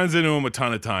 Because she runs into him a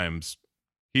ton of times.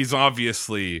 He's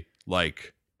obviously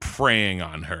like preying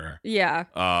on her.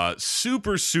 Yeah.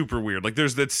 Super, super weird. Like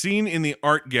there's that scene in the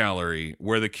art gallery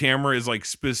where the camera is like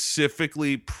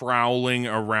specifically prowling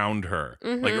around her.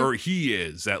 Like, or he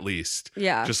is at least.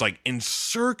 Yeah. Just like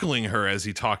encircling her as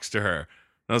he talks to her. And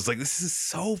I was like, this is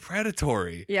so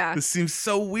predatory. Yeah. This seems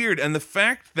so weird. And the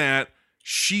fact that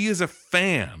she is a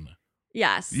fan,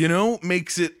 Yes. you know,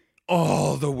 makes it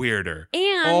all the weirder.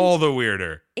 And All the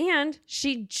weirder. And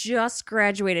she just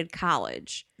graduated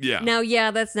college. Yeah. Now,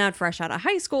 yeah, that's not fresh out of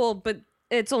high school, but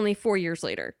it's only 4 years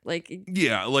later. Like,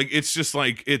 Yeah, like it's just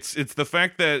like it's the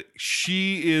fact that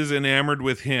she is enamored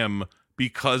with him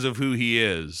because of who he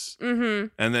is.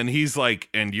 And then he's like,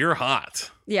 and you're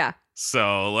hot. yeah.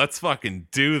 So let's fucking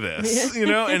do this, you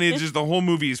know? And it just, the whole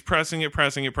movie is pressing it.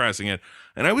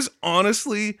 And I was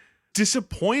honestly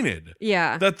disappointed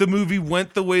Yeah. that the movie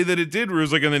went the way that it did, where it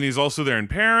was like, and then he's also there in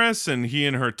Paris and he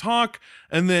and her talk,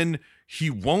 and then he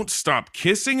won't stop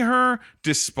kissing her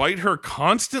despite her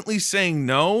constantly saying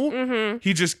no.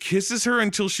 He just kisses her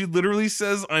until she literally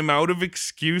says, I'm out of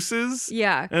excuses.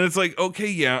 Yeah. And it's like, okay,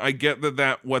 yeah, I get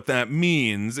that what that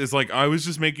means is like, I was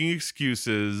just making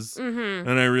excuses and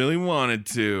I really wanted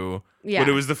to. Yeah. But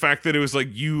it was the fact that it was like,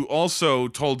 you also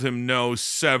told him no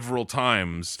several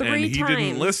times and he didn't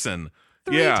times. listen.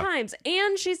 3 times.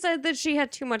 And she said that she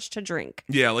had too much to drink.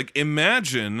 Yeah, like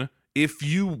imagine if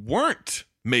you weren't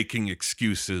making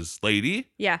excuses, lady.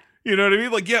 Yeah. You know what I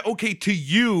mean? Like, yeah, okay, to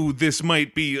you, this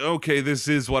might be, okay, this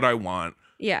is what I want.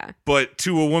 Yeah. But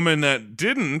to a woman that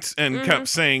didn't and kept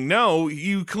saying no,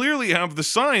 you clearly have the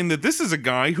sign that this is a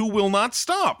guy who will not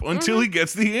stop until he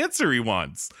gets the answer he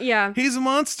wants. Yeah. He's a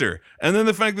monster. And then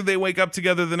the fact that they wake up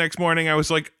together the next morning, I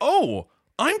was like, oh,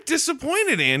 I'm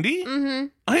disappointed, Andy.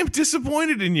 I am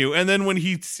disappointed in you. And then when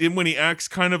he acts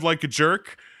kind of like a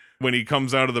jerk, when he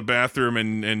comes out of the bathroom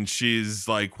and she's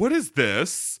like, what is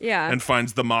this? Yeah. And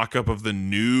finds the mock-up of the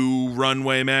new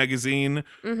Runway magazine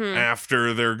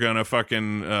after they're gonna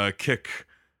fucking kick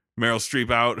Meryl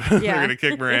Streep out. They're gonna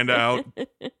kick Miranda out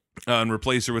and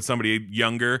replace her with somebody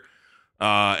younger.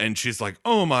 And she's like,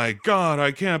 oh my God,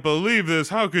 I can't believe this.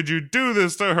 How could you do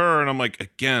this to her? And I'm like,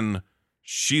 again,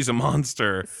 she's a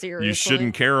monster. Seriously. You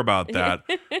shouldn't care about that.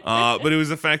 But it was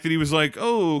the fact that he was like,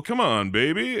 oh, come on,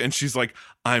 baby. And she's like,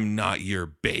 I'm not your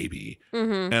baby.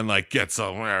 And like gets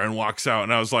somewhere and walks out.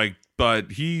 And I was like,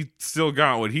 but he still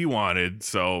got what he wanted.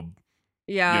 So,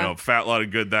 Yeah. you know, fat lot of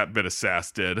good that bit of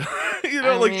sass did. You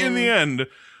know, in the end,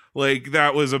 like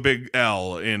that was a big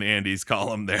L in Andy's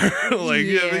column there. Like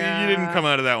you didn't come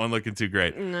out of that one looking too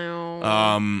great.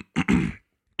 No.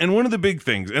 And one of the big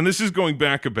things, and this is going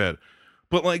back a bit,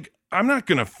 but like, I'm not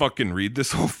going to fucking read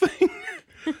this whole thing.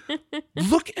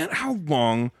 Look at how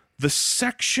long the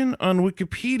section on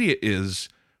Wikipedia is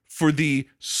for the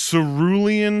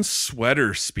cerulean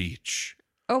sweater speech.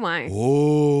 Oh my.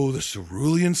 Oh, the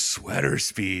cerulean sweater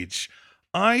speech.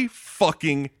 I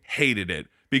fucking hated it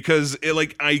because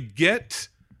I get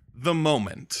the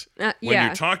moment when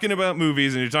you're talking about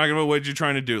movies and you're talking about what you're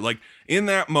trying to do. Like in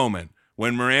that moment,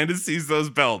 when Miranda sees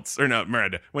those belts, or not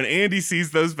Miranda, when Andy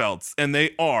sees those belts and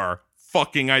they are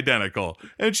fucking identical.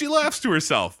 And she laughs to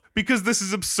herself because this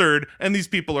is absurd and these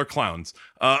people are clowns.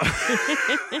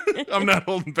 I'm not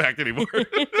holding back anymore.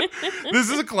 This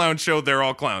is a clown show. They're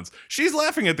all clowns. She's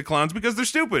laughing at the clowns because they're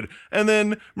stupid. And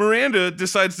then Miranda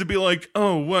decides to be like,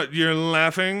 oh, what? You're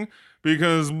laughing?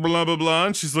 Because blah, blah, blah.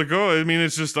 And she's like, oh, I mean,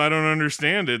 it's just, I don't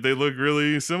understand it. They look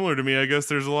really similar to me. I guess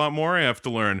there's a lot more I have to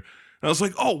learn. And I was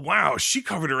like, oh, wow, she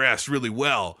covered her ass really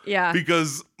well. Yeah.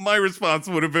 Because my response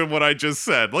would have been what I just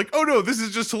said. Like, oh, no, this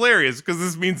is just hilarious because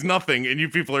this means nothing and you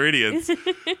people are idiots.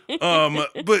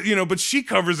 But she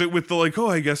covers it with the like,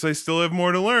 oh, I guess I still have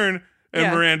more to learn.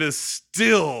 And Miranda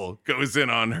still goes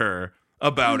in on her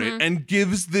about it and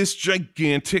gives this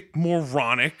gigantic,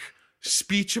 moronic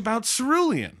speech about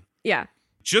cerulean. Yeah.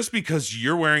 Just because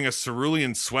you're wearing a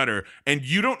cerulean sweater and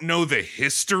you don't know the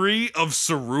history of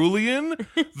cerulean,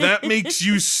 that makes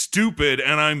you stupid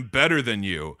and I'm better than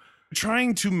you.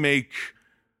 Trying to make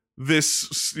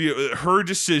this, her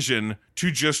decision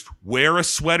to just wear a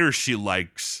sweater she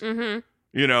likes,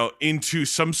 into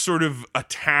some sort of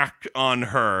attack on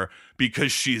her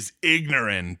because she's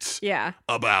ignorant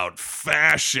about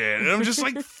fashion. And I'm just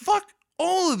like, fuck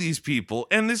all of these people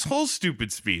and this whole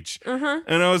stupid speech.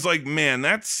 And I was like, man,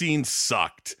 that scene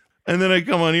sucked. And then I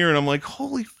come on here and I'm like,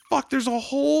 holy fuck, there's a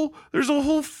whole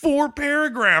 4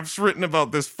 paragraphs written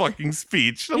about this fucking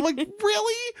speech. And I'm like,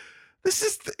 really? I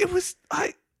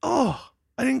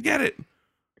didn't get it.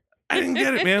 I didn't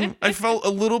get it, man. I felt a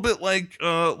little bit like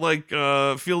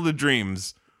Field of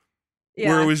Dreams,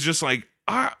 where it was just like,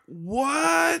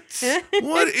 what?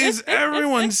 What is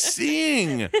everyone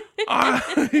seeing?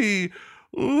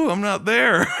 I'm not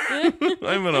there.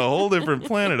 I'm in a whole different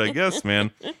planet, I guess,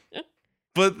 man.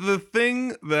 But the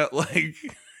thing that, like,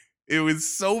 it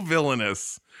was so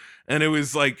villainous, and it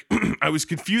was like, I was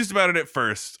confused about it at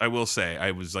first, I will say.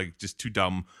 I was, like, just too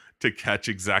dumb to catch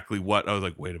exactly what. I was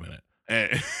like, wait a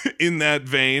minute. In that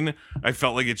vein, I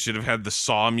felt like it should have had the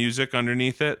Saw music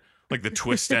underneath it, like the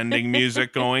twist ending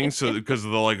music going, so because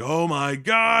of the, like, oh my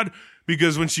God.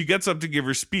 Because when she gets up to give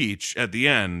her speech at the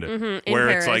end, where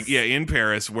it's like, in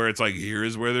Paris, where it's like,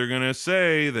 here's where they're going to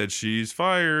say that she's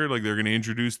fired. Like, they're going to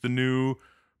introduce the new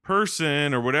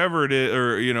person or whatever it is,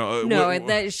 or,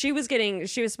 that she was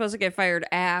supposed to get fired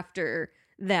after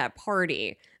that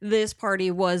party. This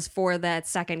party was for that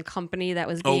second company that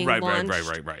was being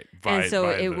launched. Right. And so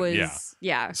it was,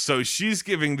 yeah. So she's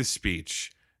giving the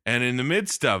speech, and in the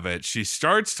midst of it, she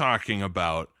starts talking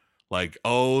about like,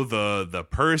 oh, the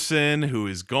person who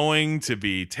is going to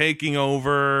be taking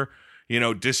over,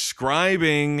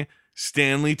 describing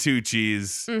Stanley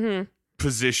Tucci's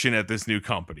position at this new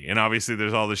company. And obviously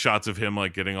there's all the shots of him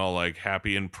like getting all like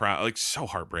happy and proud, like so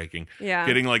heartbreaking. Yeah.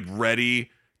 Getting like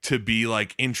ready to be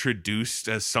like introduced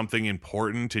as something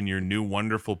important in your new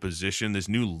wonderful position, this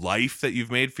new life that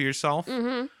you've made for yourself.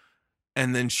 Mm-hmm.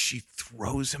 And then she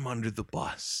throws him under the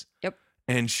bus. Yep.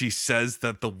 And she says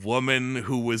that the woman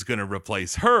who was going to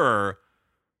replace her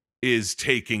is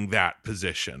taking that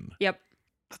position. Yep.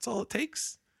 That's all it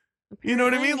takes. You know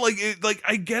what I mean? Like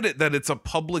I get it that it's a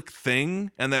public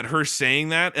thing and that her saying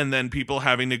that and then people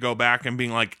having to go back and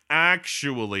being like,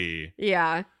 actually,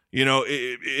 yeah,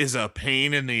 it is a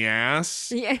pain in the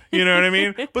ass. Yeah. You know what I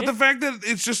mean? But the fact that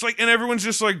it's just like, and everyone's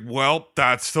just like, well,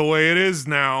 that's the way it is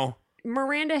now.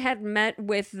 Miranda had met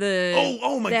with the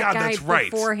oh my God, guy that's right.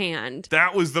 beforehand.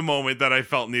 That was the moment that I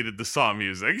felt needed the Saw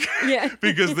music. Yeah.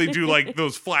 Because they do like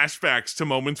those flashbacks to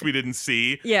moments we didn't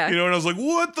see. Yeah. And I was like,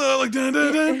 what the like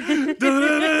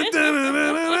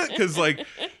because like,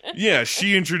 yeah,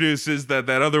 she introduces that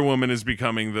other woman is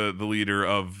becoming the leader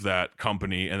of that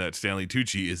company and that Stanley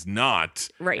Tucci is not.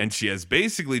 Right. And she has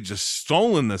basically just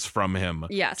stolen this from him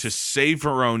to save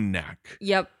her own neck.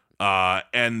 Yep.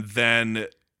 And then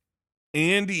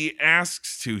Andy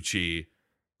asks Tucci,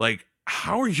 like,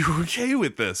 how are you okay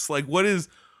with this? Like, what is,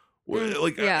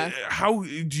 like, how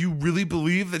do you really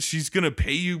believe that she's going to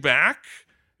pay you back?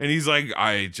 And he's like,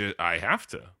 I have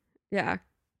to. Yeah.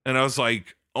 And I was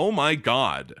like, oh my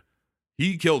God,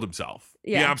 he killed himself.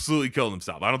 Yeah. He absolutely killed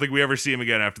himself. I don't think we ever see him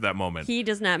again after that moment. He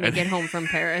does not make it home from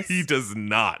Paris. He does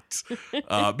not.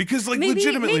 Because, like, maybe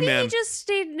legitimately, man. He just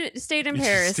stayed in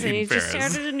Paris and he just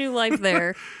started a new life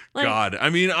there. Like, God, I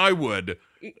mean, I would.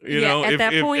 You know, at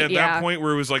that point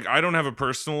where it was like, I don't have a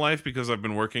personal life because I've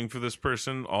been working for this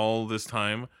person all this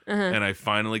time, and I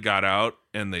finally got out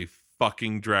and they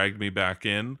fucking dragged me back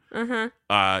in.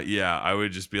 Yeah, I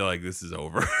would just be like, this is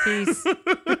over. Peace.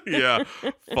 Yeah,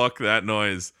 fuck that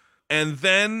noise. And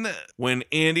then when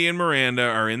Andy and Miranda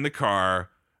are in the car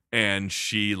and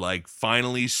she like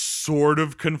finally sort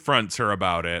of confronts her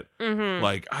about it,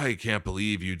 like, I can't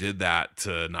believe you did that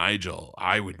to Nigel.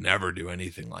 I would never do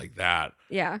anything like that.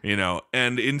 Yeah. You know,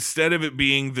 and instead of it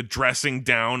being the dressing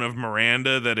down of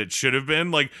Miranda that it should have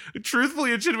been, like,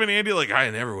 truthfully, it should have been Andy, like, I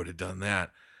never would have done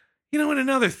that. You know, and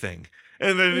another thing.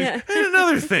 And then and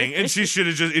another thing. And she should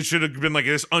have it should have been like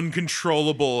this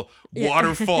uncontrollable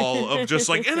waterfall of just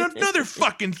like, and another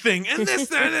fucking thing. And this,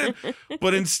 that.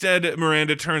 But instead,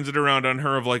 Miranda turns it around on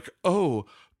her of like, oh,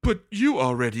 but you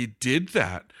already did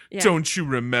that. Yeah. Don't you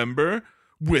remember?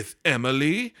 With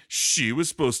Emily, she was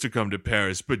supposed to come to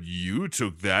Paris, but you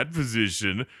took that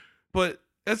position. But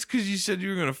that's because you said you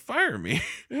were going to fire me.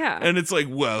 Yeah. And it's like,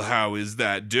 well, how is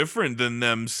that different than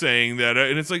them saying that?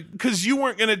 And it's like, because you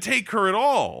weren't going to take her at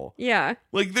all. Yeah.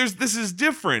 Like, this is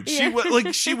different.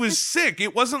 Yeah. She was sick.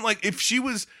 It wasn't like if she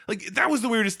was like, that was the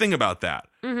weirdest thing about that,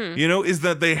 you know, is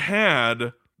that they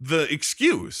had the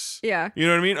excuse. Yeah. You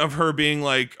know what I mean? Of her being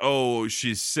like, oh,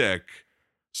 she's sick.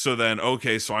 So then,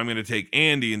 okay, so I'm going to take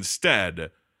Andy instead.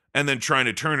 And then trying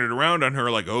to turn it around on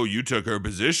her like, oh, you took her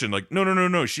position. Like,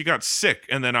 no. She got sick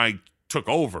and then I took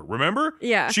over. Remember?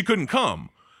 Yeah. She couldn't come.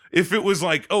 If it was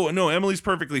like, oh, no, Emily's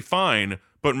perfectly fine,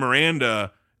 but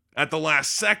Miranda at the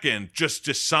last second just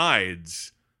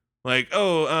decides like,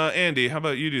 oh, Andy, how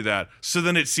about you do that? So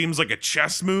then it seems like a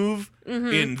chess move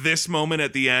in this moment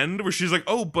at the end where she's like,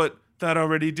 oh, but that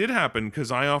already did happen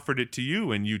because I offered it to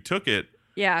you and you took it.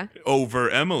 Yeah. Over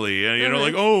Emily. And, you know,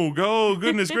 like, oh,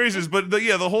 goodness gracious. But,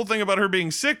 the whole thing about her being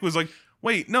sick was like,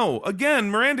 wait, no, again,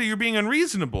 Miranda, you're being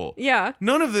unreasonable. Yeah.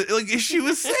 None of the, like, if she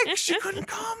was sick, she couldn't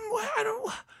come. I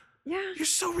don't, yeah. You're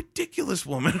so ridiculous,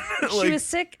 woman. She was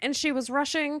sick and she was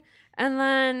rushing and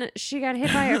then she got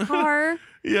hit by a car.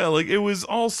 Yeah, like it was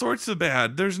all sorts of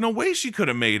bad. There's no way she could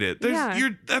have made it.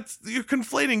 You're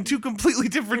conflating two completely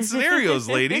different scenarios,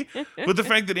 lady. But the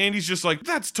fact that Andy's just like,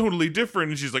 that's totally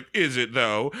different, and she's like, is it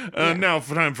though? Now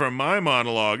time for my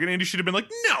monologue, and Andy should have been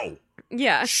like, no.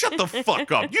 Yeah. Shut the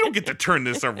fuck up. You don't get to turn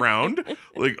this around.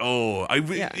 Like,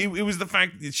 it was the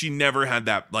fact that she never had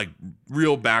that like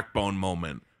real backbone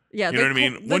moment. Yeah, you know what I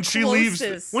mean? When she leaves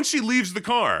the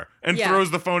car and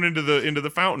throws the phone into the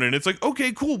fountain, and it's like,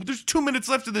 okay, cool. There's 2 minutes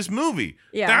left of this movie.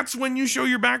 Yeah, that's when you show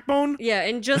your backbone. Yeah,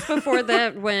 and just before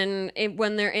that, when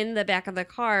they're in the back of the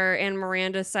car, and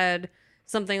Miranda said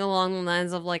something along the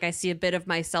lines of like, I see a bit of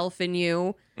myself in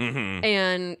you. Mm-hmm.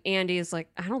 And Andy's like,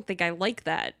 I don't think I like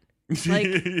that. Like,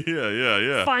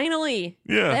 yeah. finally.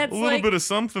 Yeah, That's a little like, bit of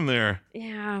something there.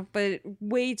 yeah, but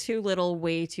way too little,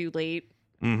 way too late.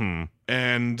 Mm-hmm.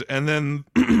 And then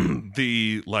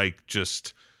the like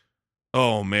just,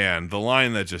 oh man, the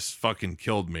line that just fucking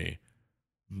killed me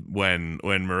when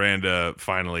Miranda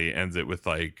finally ends it with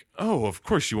like, oh, of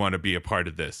course you want to be a part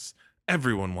of this.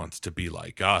 Everyone wants to be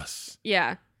like us.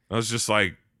 Yeah. I was just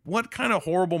like, what kind of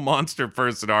horrible monster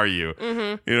person are you?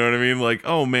 Mm-hmm. You know what I mean? Like,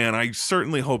 oh man, I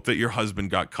certainly hope that your husband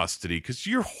got custody because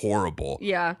you're horrible.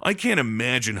 Yeah. I can't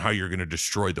imagine how you're going to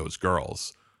destroy those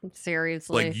girls.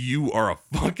 Seriously. Like, you are a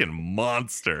fucking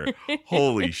monster.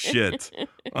 Holy shit.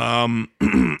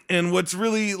 And what's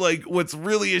really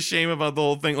a shame about the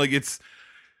whole thing, like,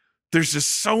 there's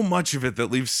just so much of it that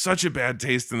leaves such a bad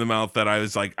taste in the mouth that I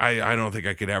was like, I don't think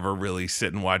I could ever really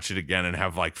sit and watch it again and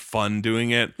have like fun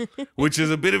doing it, which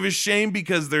is a bit of a shame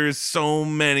because there's so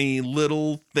many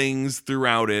little things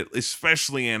throughout it,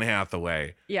 especially Anne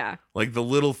Hathaway. Yeah. Like the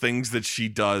little things that she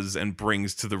does and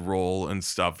brings to the role and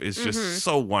stuff is just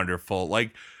so wonderful.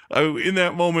 Like in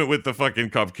that moment with the fucking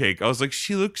cupcake, I was like,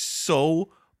 she looks so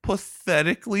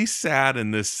pathetically sad in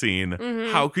this scene.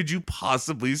 How could you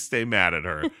possibly stay mad at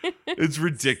her? It's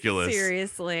ridiculous.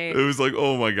 Seriously. It was like,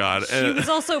 oh my God. She was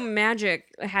also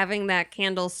magic having that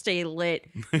candle stay lit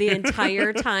the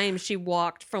entire time she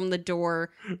walked from the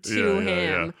door to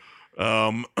him.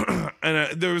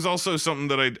 And there was also something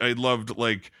that I loved,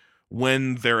 like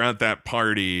when they're at that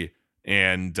party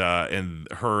and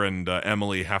her and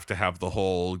Emily have to have the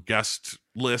whole guest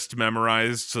list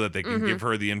memorized so that they can give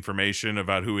her the information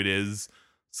about who it is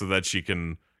so that she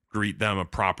can greet them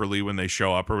properly when they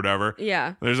show up or whatever.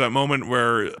 Yeah. There's that moment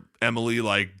where Emily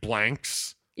like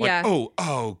blanks. Like, Yeah.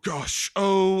 oh gosh.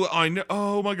 Oh, I know.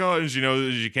 Oh my God. And she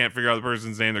knows she can't figure out the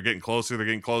person's name. They're getting closer.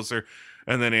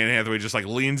 And then Anne Hathaway just like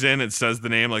leans in and says the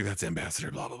name, like, that's Ambassador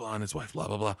blah blah blah and his wife blah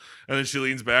blah blah. And then she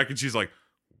leans back and she's like,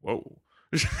 whoa.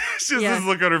 She has this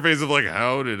look on her face of like,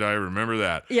 how did I remember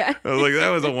that? Yeah. I was like, that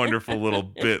was a wonderful little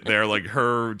bit there. Like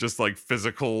her just like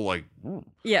physical, like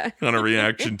kind of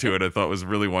reaction to it, I thought was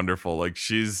really wonderful. Like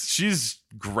she's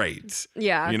great.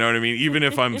 Yeah. You know what I mean? Even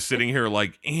if I'm sitting here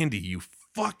like, Andy, you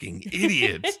fucking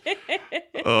idiot.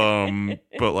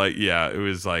 But like, yeah,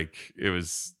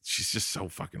 she's just so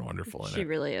fucking wonderful in it. She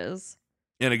really is.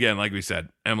 And again, like we said,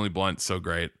 Emily Blunt's so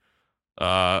great.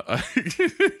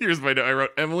 Here's my note. I wrote,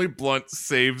 Emily Blunt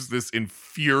saves this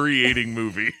infuriating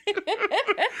movie.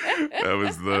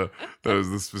 that was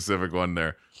the specific one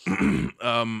there.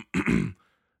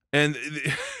 And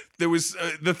there was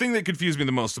the thing that confused me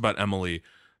the most about Emily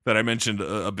that I mentioned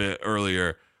a bit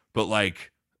earlier, but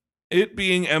like it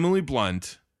being Emily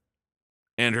Blunt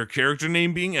and her character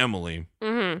name being Emily.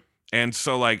 And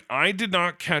so like I did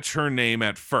not catch her name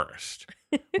at first.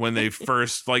 When they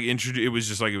first like introduced, it was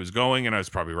just like it was going, and I was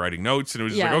probably writing notes, and it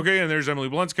was just like, okay, and there's Emily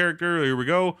Blunt's character. Here we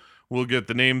go. We'll get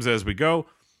the names as we go.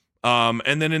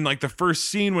 And then in like the first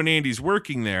scene when Andy's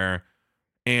working there,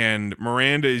 and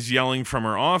Miranda is yelling from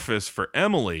her office for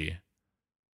Emily,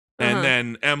 and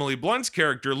then Emily Blunt's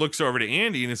character looks over to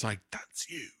Andy and it's like,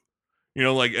 that's you. You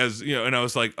know, like as you know, and I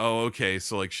was like, oh, okay,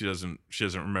 so like she doesn't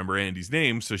remember Andy's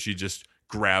name, so she just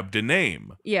grabbed a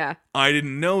name. Yeah. I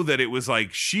didn't know that it was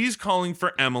like she's calling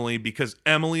for Emily because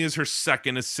Emily is her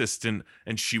second assistant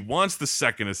and she wants the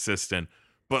second assistant,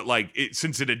 but like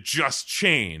since it had just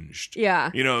changed.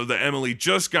 Yeah. You know, the Emily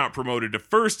just got promoted to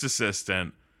first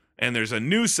assistant and there's a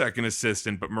new second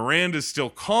assistant, but Miranda's still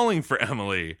calling for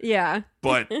Emily. Yeah.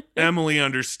 But Emily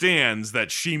understands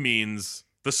that she means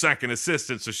the second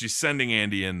assistant, so she's sending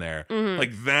Andy in there.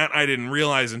 Like that I didn't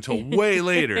realize until way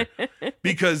later,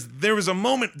 because there was a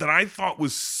moment that I thought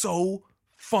was so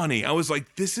funny. I was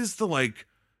like, this is the like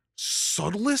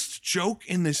subtlest joke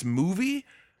in this movie,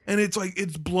 and it's like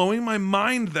it's blowing my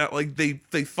mind that like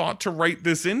they thought to write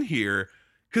this in here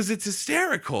because it's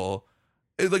hysterical.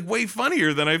 It's like way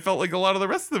funnier than I felt like a lot of the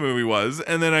rest of the movie was.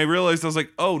 And then I realized I was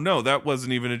like, oh no, that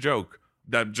wasn't even a joke.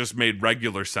 That just made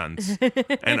regular sense.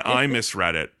 And I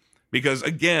misread it. Because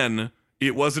again,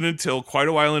 it wasn't until quite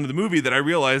a while into the movie that I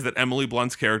realized that Emily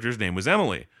Blunt's character's name was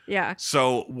Emily. Yeah.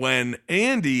 So when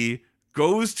Andy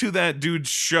goes to that dude's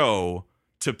show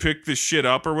to pick the shit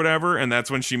up or whatever, and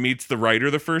that's when she meets the writer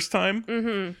the first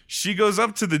time, she goes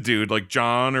up to the dude, like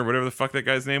John or whatever the fuck that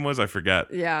guy's name was, I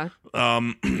forget. Yeah.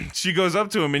 She goes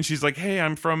up to him and she's like, hey,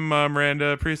 I'm from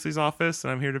Miranda Priestley's office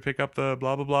and I'm here to pick up the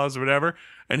blah, blah, blahs or whatever.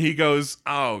 And he goes,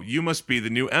 oh, you must be the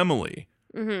new Emily.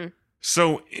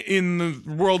 So in the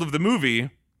world of the movie,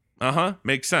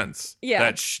 makes sense.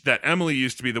 Yeah. That Emily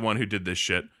used to be the one who did this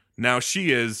shit. Now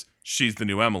she is, she's the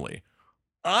new Emily.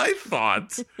 I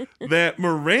thought that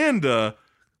Miranda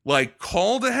like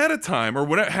called ahead of time or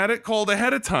whatever, had it called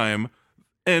ahead of time.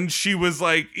 And she was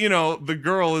like, you know, the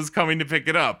girl is coming to pick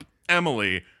it up,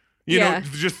 Emily, you know,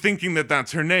 just thinking that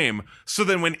that's her name. So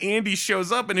then when Andy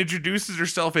shows up and introduces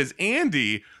herself as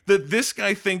Andy, that this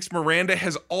guy thinks Miranda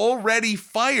has already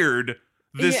fired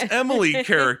this Emily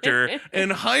character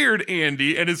and hired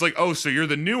Andy and is like, oh, so you're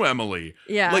the new Emily.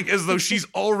 Yeah. Like as though she's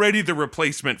already the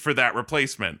replacement for that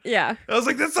replacement. Yeah. I was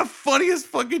like, that's the funniest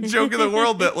fucking joke in the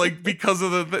world that like, because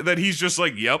of that he's just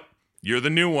like, yep, you're the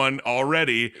new one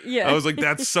already. Yeah. I was like,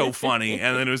 that's so funny.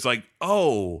 And then it was like,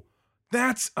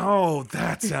 that's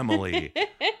Emily.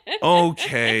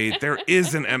 Okay. There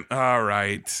is an all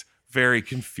right. Very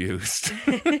confused.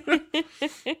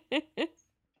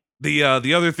 The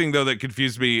other thing, though, that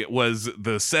confused me was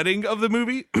the setting of the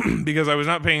movie because I was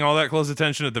not paying all that close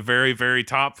attention at the very, very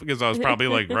top because I was probably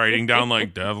like writing down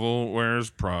like Devil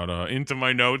Wears Prada into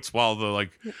my notes while the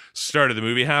like start of the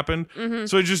movie happened. Mm-hmm.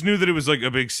 So I just knew that it was like a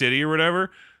big city or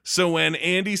whatever. So when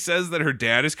Andy says that her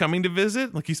dad is coming to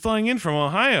visit, like he's flying in from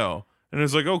Ohio. And it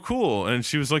was like, oh, cool. And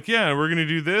she was like, yeah, we're going to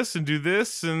do this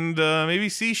and maybe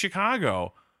see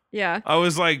Chicago. Yeah. I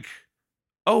was like,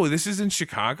 oh, this is in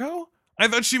Chicago? I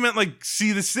thought she meant like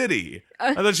see the city.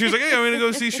 I thought she was like, hey, I'm gonna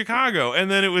go see Chicago. And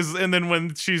then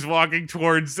when she's walking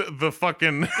towards the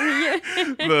fucking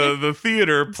the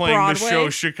theater playing Broadway. the show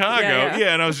Chicago.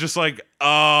 Yeah, and I was just like,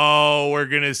 oh, we're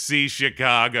gonna see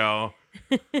Chicago.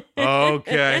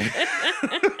 Okay.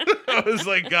 I was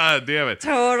like, God damn it.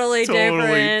 Totally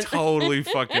different. Totally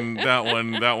fucking that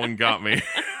one got me.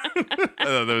 I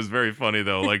thought that was very funny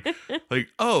though. Like,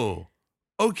 oh.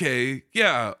 Okay,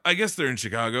 yeah, I guess they're in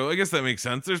Chicago. I guess that makes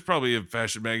sense. There's probably a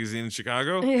fashion magazine in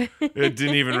Chicago. It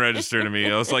didn't even register to me.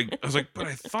 I was like, but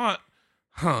I thought,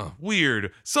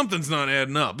 weird. Something's not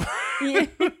adding up.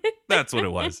 That's what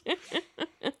it was.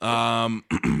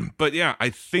 But yeah, I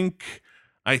think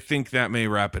that may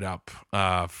wrap it up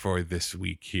for this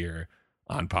week here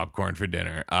on Popcorn for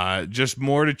Dinner. Just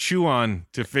more to chew on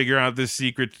to figure out this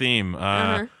secret theme.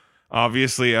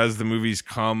 Obviously, as the movies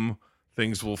come,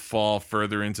 things will fall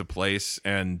further into place,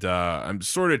 and I'm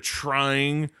sort of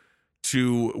trying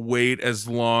to wait as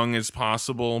long as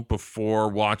possible before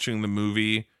watching the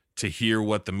movie to hear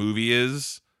what the movie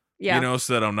is, you know,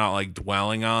 so that I'm not like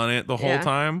dwelling on it the whole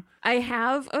time. I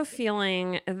have a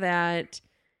feeling that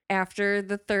after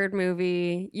the third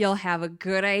movie, you'll have a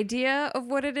good idea of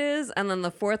what it is, and then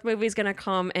the fourth movie is going to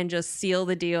come and just seal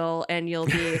the deal, and you'll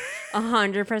be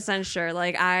 100% sure.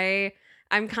 Like,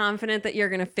 I'm confident that you're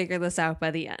going to figure this out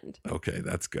by the end. Okay,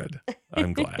 that's good.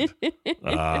 I'm glad.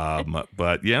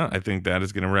 But yeah, I think that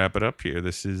is going to wrap it up here.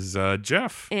 This is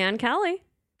Jeff. And Callie.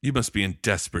 You must be in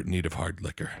desperate need of hard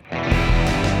liquor.